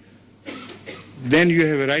mind, then you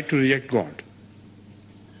have a right to reject God.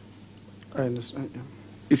 I understand, yeah.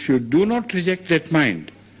 If you do not reject that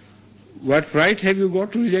mind, what right have you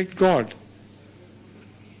got to reject God?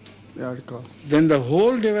 Yeah, I recall. Then the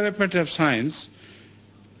whole development of science,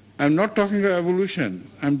 I'm not talking of evolution,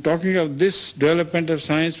 I'm talking of this development of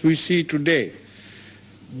science we see today,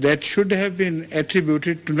 that should have been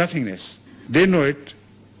attributed to nothingness. They know it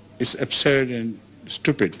is absurd and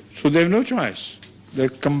stupid. So they have no choice. They're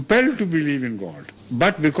compelled to believe in God.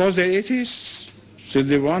 But because they're atheists, so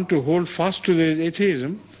they want to hold fast to their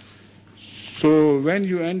atheism. So when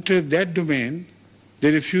you enter that domain,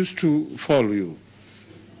 they refuse to follow you.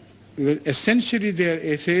 Because essentially they are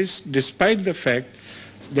atheists despite the fact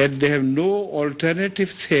that they have no alternative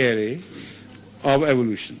theory of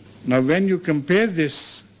evolution. Now when you compare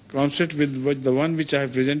this concept with the one which I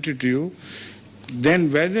have presented to you,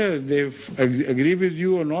 then whether they agree with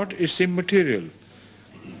you or not is immaterial.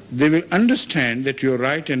 They will understand that you are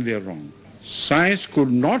right and they are wrong. Science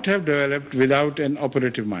could not have developed without an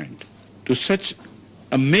operative mind to such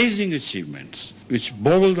amazing achievements which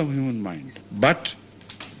boggle the human mind. But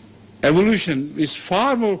evolution is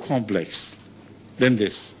far more complex than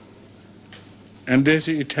this. And they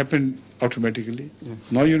say it happened automatically.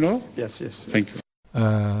 Yes. Now you know? Yes, yes. Thank you.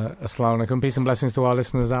 Assalamu alaikum, peace and blessings to our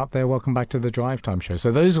listeners out there. Welcome back to the Drive Time Show. So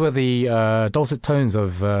those were the dulcet tones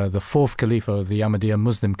of the fourth Khalifa of the Ahmadiyya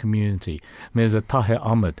Muslim community, Mirza Tahir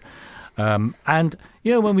Ahmad. And,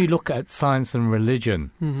 you know, when we look at science and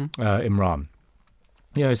religion, Imran,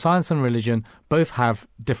 you know, science and religion both have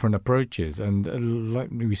different approaches. And like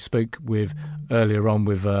we spoke with earlier on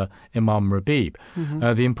with Imam Rabib,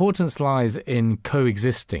 the importance lies in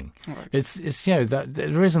coexisting. Right. It's, you know, that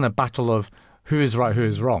there isn't a battle of who is right, who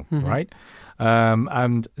is wrong, right?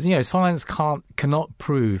 And, you know, science cannot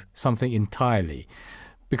prove something entirely.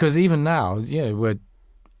 Because even now, you know,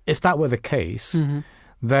 if that were the case,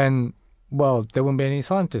 then, well, there wouldn't be any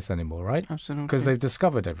scientists anymore, right? Absolutely. Because they've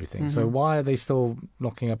discovered everything. So why are they still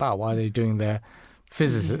knocking about? Why are they doing their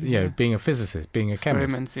physicist, you know, being a physicist, being a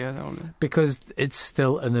chemist? Because it's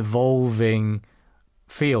still an evolving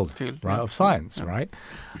field right, of science, right?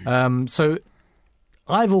 So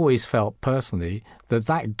I've always felt personally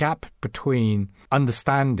that gap between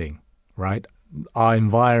understanding, right, our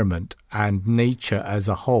environment and nature as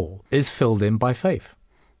a whole is filled in by faith.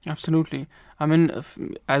 Absolutely. I mean,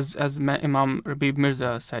 as Imam Rabib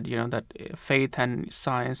Mirza said, you know, that faith and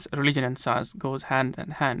science, religion and science goes hand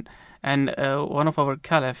in hand. And one of our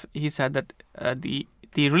caliph, he said that the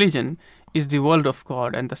religion is the word of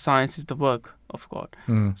God and the science is the work of God.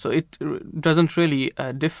 So it doesn't really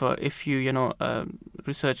differ if you, you know,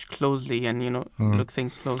 research closely and, you know, look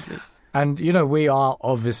things closely. And, you know, we are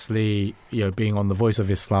obviously, you know, being on the Voice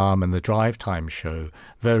of Islam and the Drive Time Show,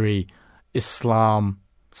 very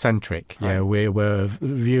Islam-centric. Right. Yeah, we're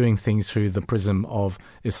viewing things through the prism of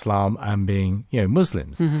Islam and being, you know,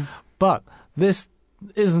 Muslims. But this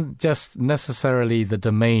isn't just necessarily the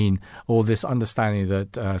domain or this understanding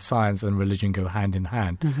that science and religion go hand in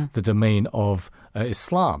hand, the domain of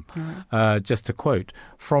Islam. Just to quote,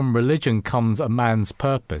 from religion comes a man's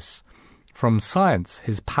purpose, from science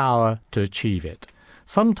his power to achieve it.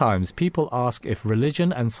 Sometimes people ask if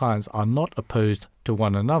religion and science are not opposed to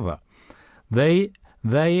one another. They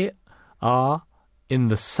are in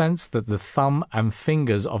the sense that the thumb and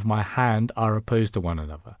fingers of my hand are opposed to one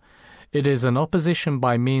another. It is an opposition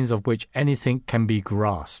by means of which anything can be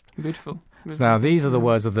grasped. Beautiful. Now, these are the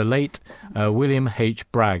words of the late William H.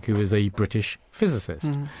 Bragg, who is a British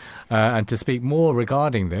physicist. And to speak more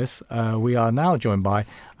regarding this, we are now joined by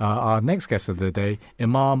our next guest of the day,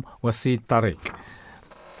 Imam Wasi Tariq.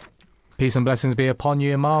 Peace and blessings be upon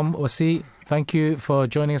you, Imam Wasi. Thank you for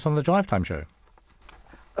joining us on the Drive Time Show.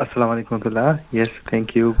 Assalamu alaikum. Yes,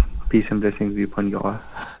 thank you. Peace and blessings be upon you all.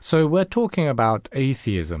 So we're talking about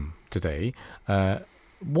atheism today.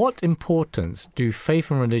 What importance do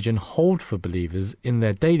faith and religion hold for believers in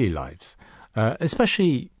their daily lives,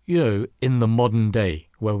 especially, you know, in the modern day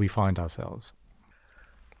where we find ourselves?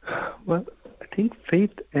 Well, I think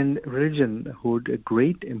faith and religion hold a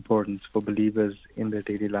great importance for believers in their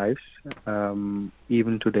daily lives,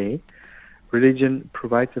 even today. Religion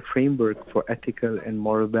provides a framework for ethical and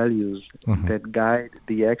moral values that guide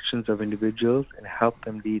the actions of individuals and help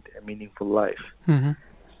them lead a meaningful life.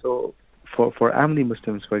 So for Ahmadi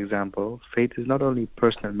Muslims, for example, faith is not only a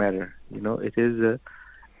personal matter, you know, it is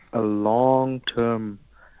a long-term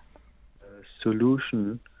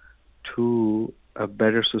solution to a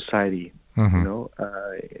better society. You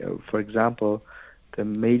know, for example, the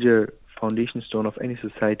major foundation stone of any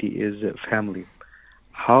society is family.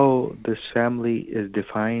 How this family is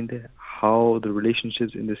defined, how the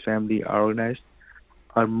relationships in this family are organized,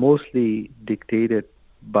 are mostly dictated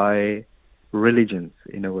by religions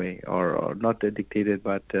in a way, or not dictated,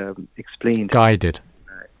 but explained. Guided.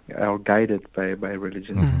 Or guided by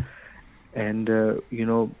religion. And, you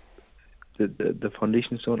know, the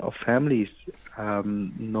foundation stone of families,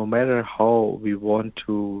 no matter how we want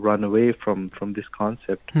to run away from this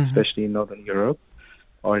concept, especially in Northern Europe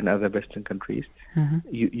or in other Western countries,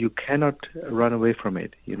 you cannot run away from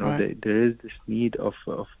it. You know, there is this need of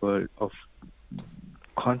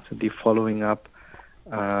constantly following up,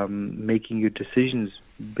 making your decisions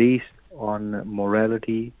based on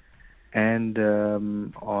morality and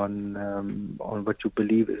on what you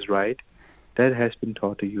believe is right, that has been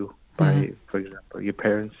taught to you by, for example, your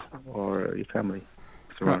parents or your family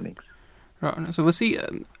surroundings. Right. So we see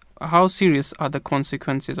how serious are the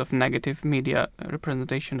consequences of negative media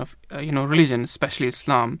representation of religion, especially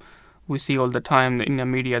Islam. We see all the time in the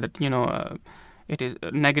media that it is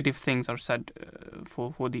negative things are said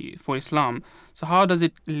for Islam. So how does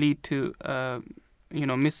it lead to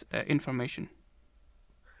misinformation?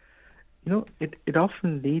 It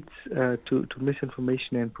often leads to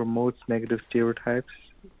misinformation and promotes negative stereotypes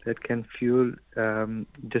that can fuel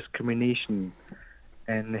discrimination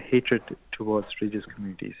and hatred towards religious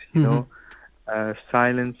communities.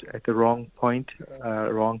 Silence at the wrong point,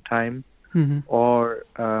 wrong time, or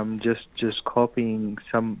just copying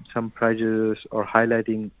some prejudice or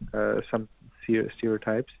highlighting some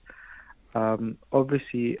stereotypes,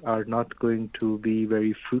 obviously are not going to be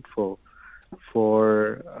very fruitful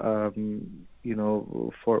for a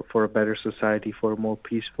better society, for a more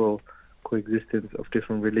peaceful coexistence of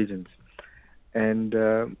different religions. And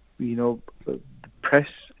press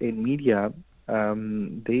and media,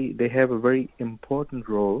 they have a very important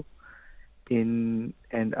role in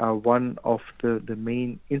and are one of the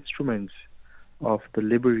main instruments of the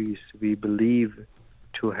liberties we believe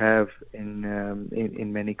to have in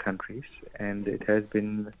many countries, and it has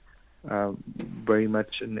been very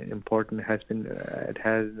much it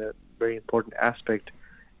has a very important aspect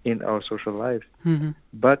in our social lives.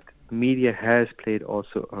 But media has played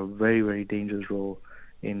also a very, very dangerous role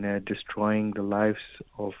in destroying the lives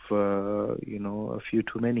of a few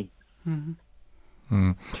too many.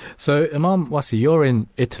 So Imam Wasi, you're in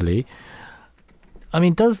Italy. I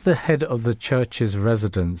mean, does the head of the church's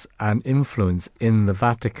residence and influence in the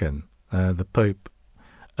Vatican, the Pope,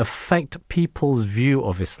 affect people's view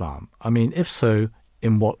of Islam? I mean, if so,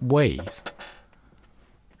 in what ways?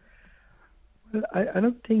 Well, I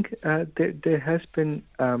don't think there has been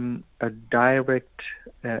a direct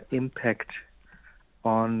impact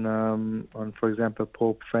on, for example,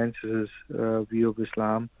 Pope Francis's view of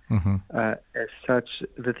Islam. As such,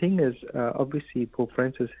 the thing is, obviously, Pope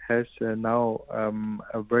Francis has now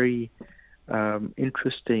a very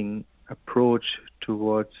interesting approach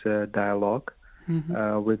towards dialogue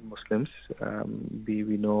with Muslims.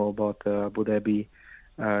 We know about the Abu Dhabi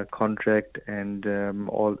contract and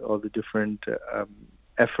all the different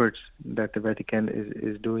efforts that the Vatican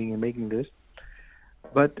is doing in making this.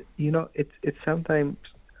 But it's sometimes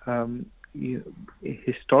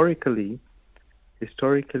historically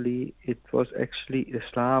it was actually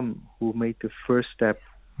Islam who made the first step,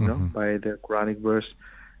 by the Quranic verse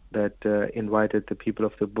that invited the people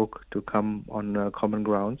of the book to come on common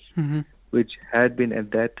grounds, which had been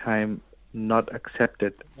at that time not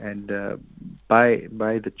accepted and by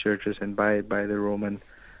the churches and by the Roman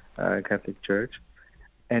Catholic Church.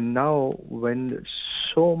 And now, when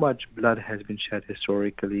so much blood has been shed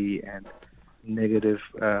historically and negative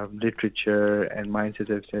literature and mindsets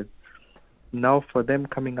have said, now for them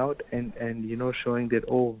coming out and showing that,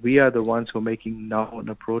 we are the ones who are making now an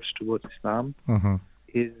approach towards Islam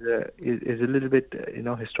is a little bit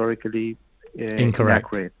historically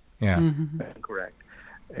incorrect. Inaccurate. Yeah, incorrect.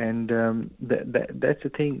 And that's the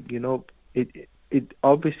thing. It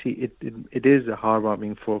obviously it is a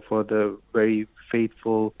heartwarming for the very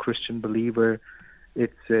faithful Christian believer.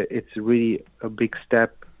 It's really a big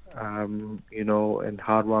step, and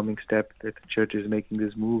heartwarming step that the church is making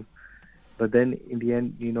this move. But then in the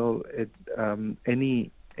end,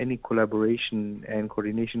 any collaboration and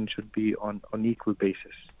coordination should be on equal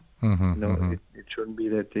basis. It shouldn't be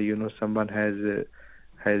that someone has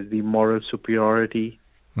the moral superiority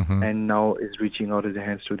and now is reaching out his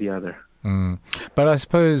hands to the other. But I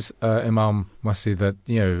suppose, Imam Wasi, that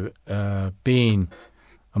being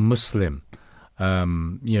a Muslim,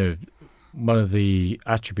 one of the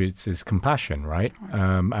attributes is compassion, right?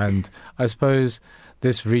 And I suppose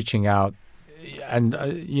this reaching out, and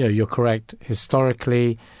you're correct.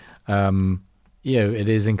 Historically, it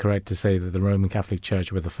is incorrect to say that the Roman Catholic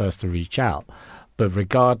Church were the first to reach out. But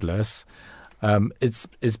regardless,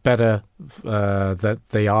 it's better that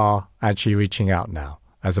they are actually reaching out now,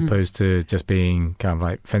 as opposed to just being kind of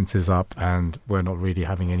like fences up and we're not really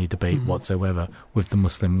having any debate whatsoever with the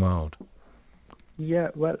Muslim world.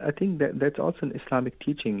 Yeah, well, I think that's also an Islamic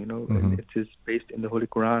teaching, and it is based in the Holy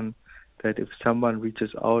Quran, that if someone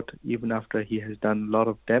reaches out, even after he has done a lot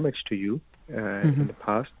of damage to you in the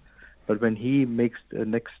past, but when he makes the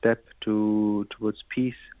next step towards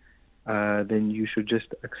peace, then you should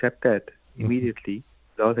just accept that immediately,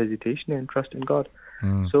 without hesitation, and trust in God.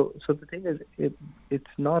 So the thing is,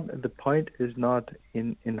 it's not, the point is not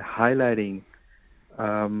in highlighting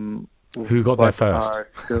Who got there first?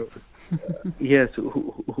 Yes,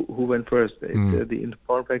 who went first? The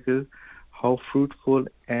informed practice, how fruitful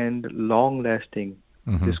and long-lasting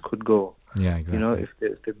this could go. Yeah, exactly.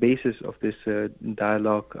 If the basis of this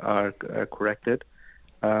dialogue are corrected,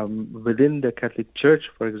 within the Catholic Church,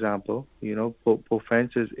 for example, Pope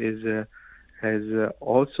Francis has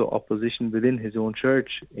also opposition within his own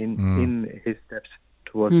church in his steps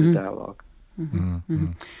towards the dialogue.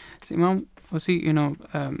 So, Imam,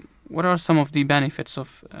 what are some of the benefits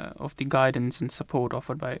of the guidance and support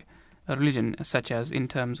offered by a religion, such as in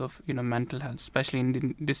terms of mental health, especially in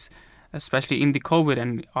the COVID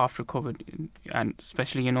and after COVID, and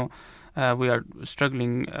especially we are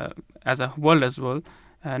struggling as a world as well,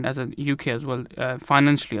 and as a UK as well,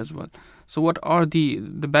 financially as well. So, what are the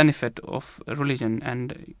benefit of religion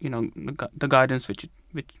and the guidance which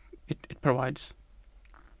it provides?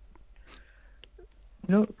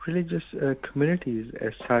 Religious communities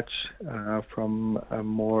as such, from a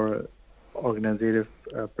more organizative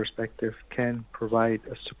perspective, can provide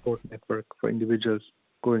a support network for individuals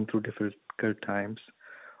going through difficult times,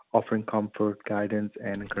 offering comfort, guidance,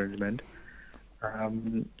 and encouragement.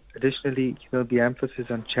 Additionally, the emphasis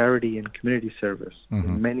on charity and community service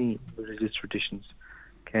in many religious traditions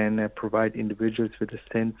can provide individuals with a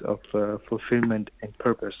sense of fulfillment and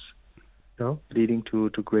purpose, leading to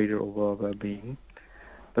greater overall well-being.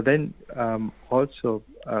 But then also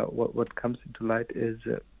what comes into light is,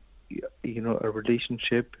 a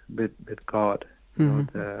relationship with God,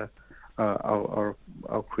 our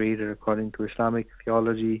Creator, according to Islamic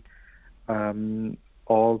theology.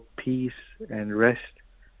 All peace and rest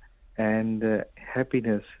and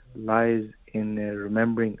happiness lies in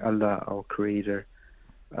remembering Allah, our Creator.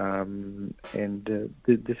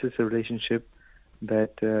 This is a relationship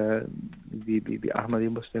that the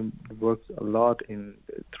Ahmadi Muslim works a lot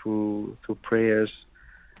through prayers,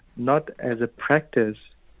 not as a practice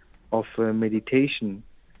of meditation,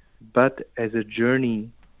 but as a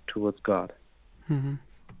journey towards God.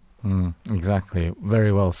 Exactly.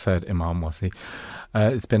 Very well said, Imam Wasi.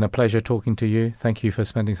 It's been a pleasure talking to you. Thank you for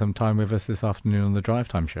spending some time with us this afternoon on the Drive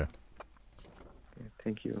Time Show.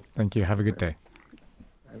 Thank you. Thank you. Have a good day.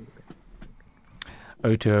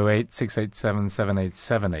 0208 687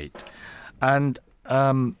 7878. And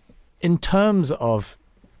in terms of,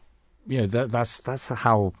 that's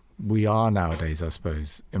how we are nowadays, I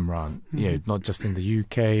suppose, Imran. Not just in the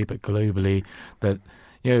UK, but globally, that,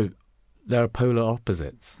 there are polar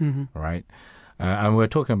opposites, right? And we're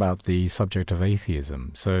talking about the subject of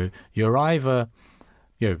atheism. So you're either,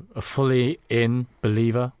 a fully in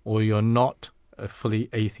believer, or you're not a fully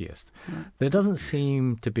atheist. There doesn't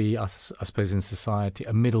seem to be, I suppose, in society,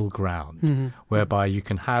 a middle ground whereby you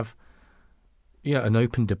can have, an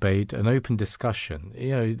open debate, an open discussion.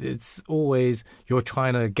 It's always you're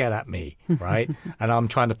trying to get at me, right? And I'm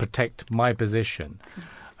trying to protect my position.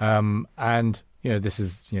 And this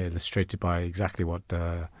is illustrated by exactly what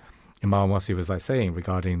Imam Wasi was saying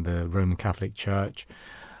regarding the Roman Catholic Church.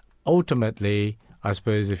 Ultimately, I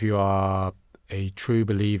suppose if you are a true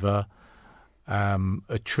believer,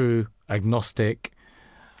 a true agnostic,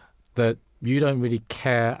 that you don't really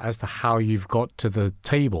care as to how you've got to the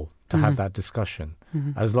table to have that discussion,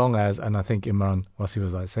 as long as, and I think Imam Wasi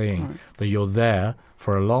was saying, that you're there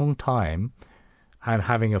for a long time and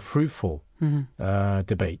having a fruitful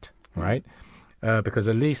debate, right? Because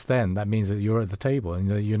at least then that means that you're at the table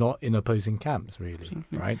and you're not in opposing camps, really,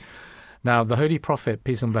 right? Now, the Holy Prophet,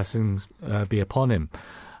 peace and blessings be upon him,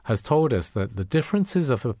 has told us that the differences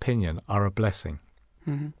of opinion are a blessing.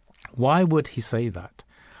 Why would he say that?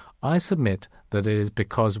 I submit that it is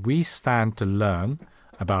because we stand to learn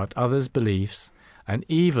about others' beliefs and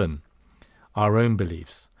even our own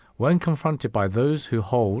beliefs. When confronted by those who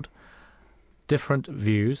hold different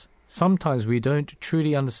views, sometimes we don't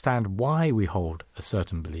truly understand why we hold a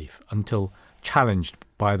certain belief until challenged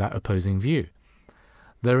by that opposing view.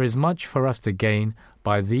 There is much for us to gain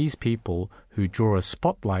by these people who draw a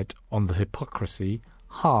spotlight on the hypocrisy,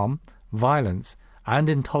 harm, violence, and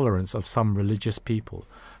intolerance of some religious people.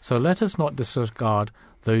 So let us not disregard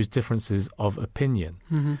those differences of opinion.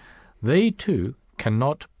 They too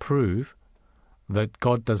cannot prove that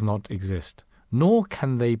God does not exist, nor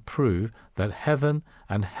can they prove that heaven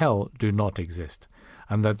and hell do not exist,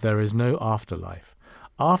 and that there is no afterlife.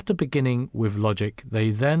 After beginning with logic,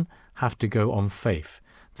 they then have to go on faith.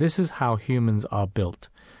 This is how humans are built.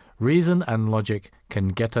 Reason and logic can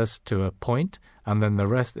get us to a point, and then the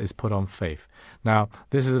rest is put on faith. Now,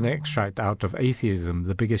 this is an extract out of Atheism,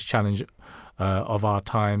 the Biggest Challenge of Our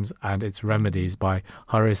Times and Its Remedies by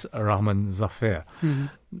Haris Rahman Zafir.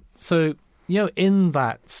 So, in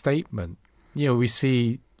that statement, we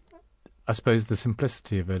see I suppose, the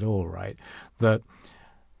simplicity of it all, right? That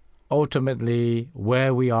ultimately,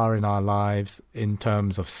 where we are in our lives in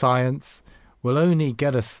terms of science will only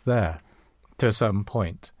get us there to a certain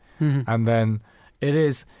point. And then it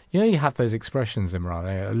is, you have those expressions, Imran,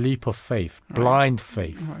 a leap of faith, blind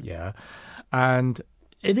faith, yeah? And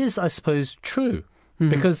it is, I suppose, true,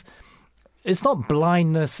 because it's not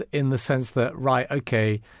blindness in the sense that, right,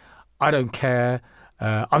 okay, I don't care,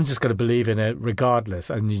 I'm just going to believe in it regardless.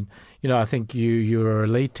 And, I think you were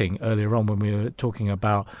relating earlier on when we were talking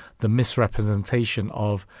about the misrepresentation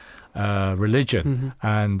of religion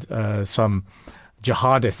and some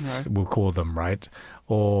jihadists, we'll call them, right?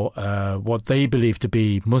 Or what they believe to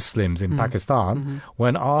be Muslims in Pakistan,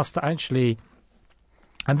 when asked to actually,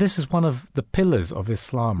 and this is one of the pillars of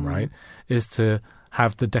Islam, right, is to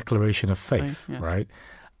have the declaration of faith, right?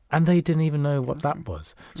 And they didn't even know what that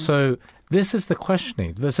was. So this is the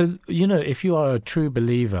questioning. So, if you are a true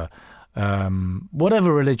believer,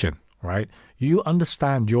 whatever religion, right, you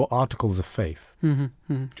understand your articles of faith.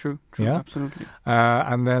 True, yeah? Absolutely.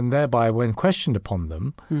 And then thereby, when questioned upon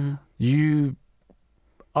them, you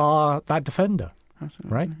are that defender.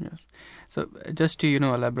 Absolutely, right? Yes. So just to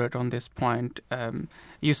elaborate on this point,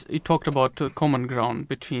 you talked about common ground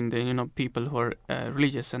between the people who are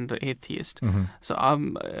religious and the atheist. So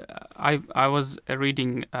I was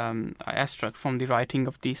reading an extract from the writing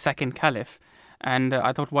of the second caliph, and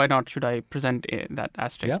I thought, why not should I present that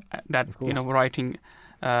extract, writing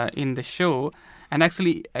in the show. And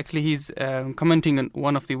actually he's commenting on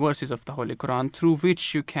one of the verses of the Holy Quran, through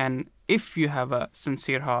which you can, if you have a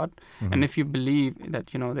sincere heart and if you believe that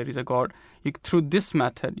there is a God, through this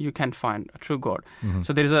method you can find a true God.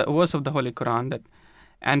 So there is a verse of the Holy Quran that,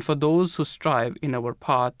 and for those who strive in our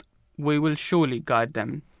path, we will surely guide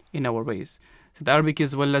them in our ways. So the Arabic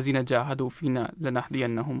is وَالَّذِينَ جَاهَدُوا فِينَا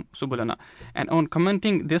لَنَهْدِيَنَّهُمْ سُبُلَنَا. And on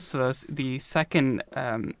commenting this verse, the second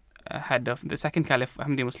head of the second caliph of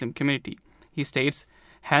Ahmadi Muslim community, he states,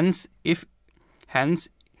 hence if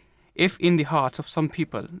in the hearts of some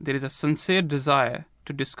people there is a sincere desire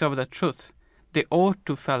to discover the truth, they ought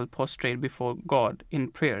to fall prostrate before God in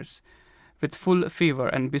prayers with full fervor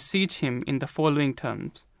and beseech him in the following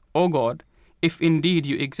terms: O God, if indeed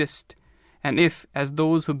you exist, and if, as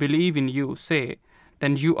those who believe in you say,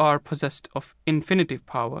 then you are possessed of infinitive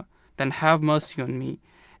power, then have mercy on me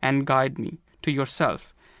and guide me to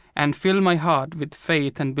yourself, and fill my heart with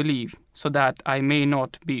faith and belief, so that I may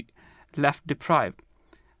not be left deprived.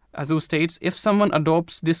 Azur states, if someone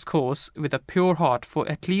adopts this course with a pure heart for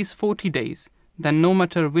at least 40 days, then no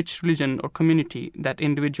matter which religion or community that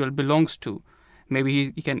individual belongs to,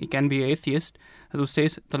 maybe he can be atheist, Azur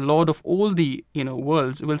states, the Lord of all the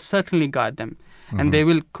worlds will certainly guide them, and they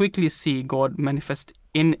will quickly see God manifest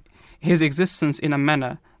in his existence in a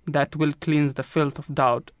manner that will cleanse the filth of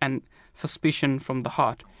doubt and suspicion from the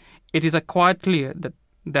heart. It is quite clear that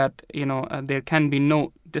there can be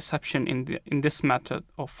no deception in this method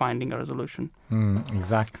of finding a resolution.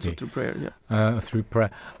 Exactly. So through prayer, through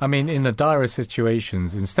prayer. I mean, in the direst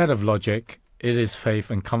situations, instead of logic, it is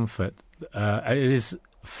faith and comfort. It is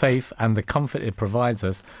faith and the comfort it provides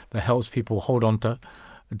us that helps people hold on to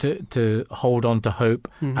hold on to hope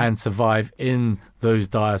and survive in those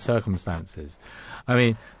dire circumstances. I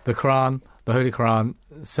mean, the Quran, the Holy Quran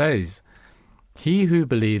says, he who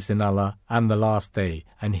believes in Allah and the last day,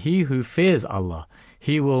 and he who fears Allah,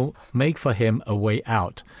 he will make for him a way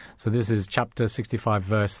out. So this is chapter 65,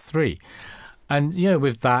 verse 3. And,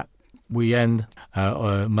 with that, we end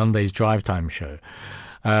Monday's Drive Time show.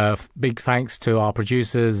 Big thanks to our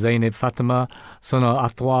producers, Zainab Fatima, Sona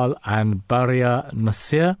Atwal, and Baria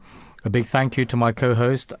Nasir. A big thank you to my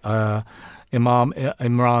co-host, Imam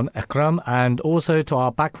Imran Akram, and also to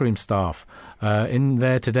our backroom staff. In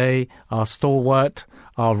there today, our stalwart,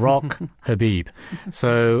 our rock, Habib.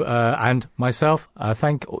 So, and myself,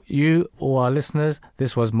 thank you, all our listeners.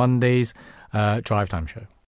 This was Monday's Drive Time show.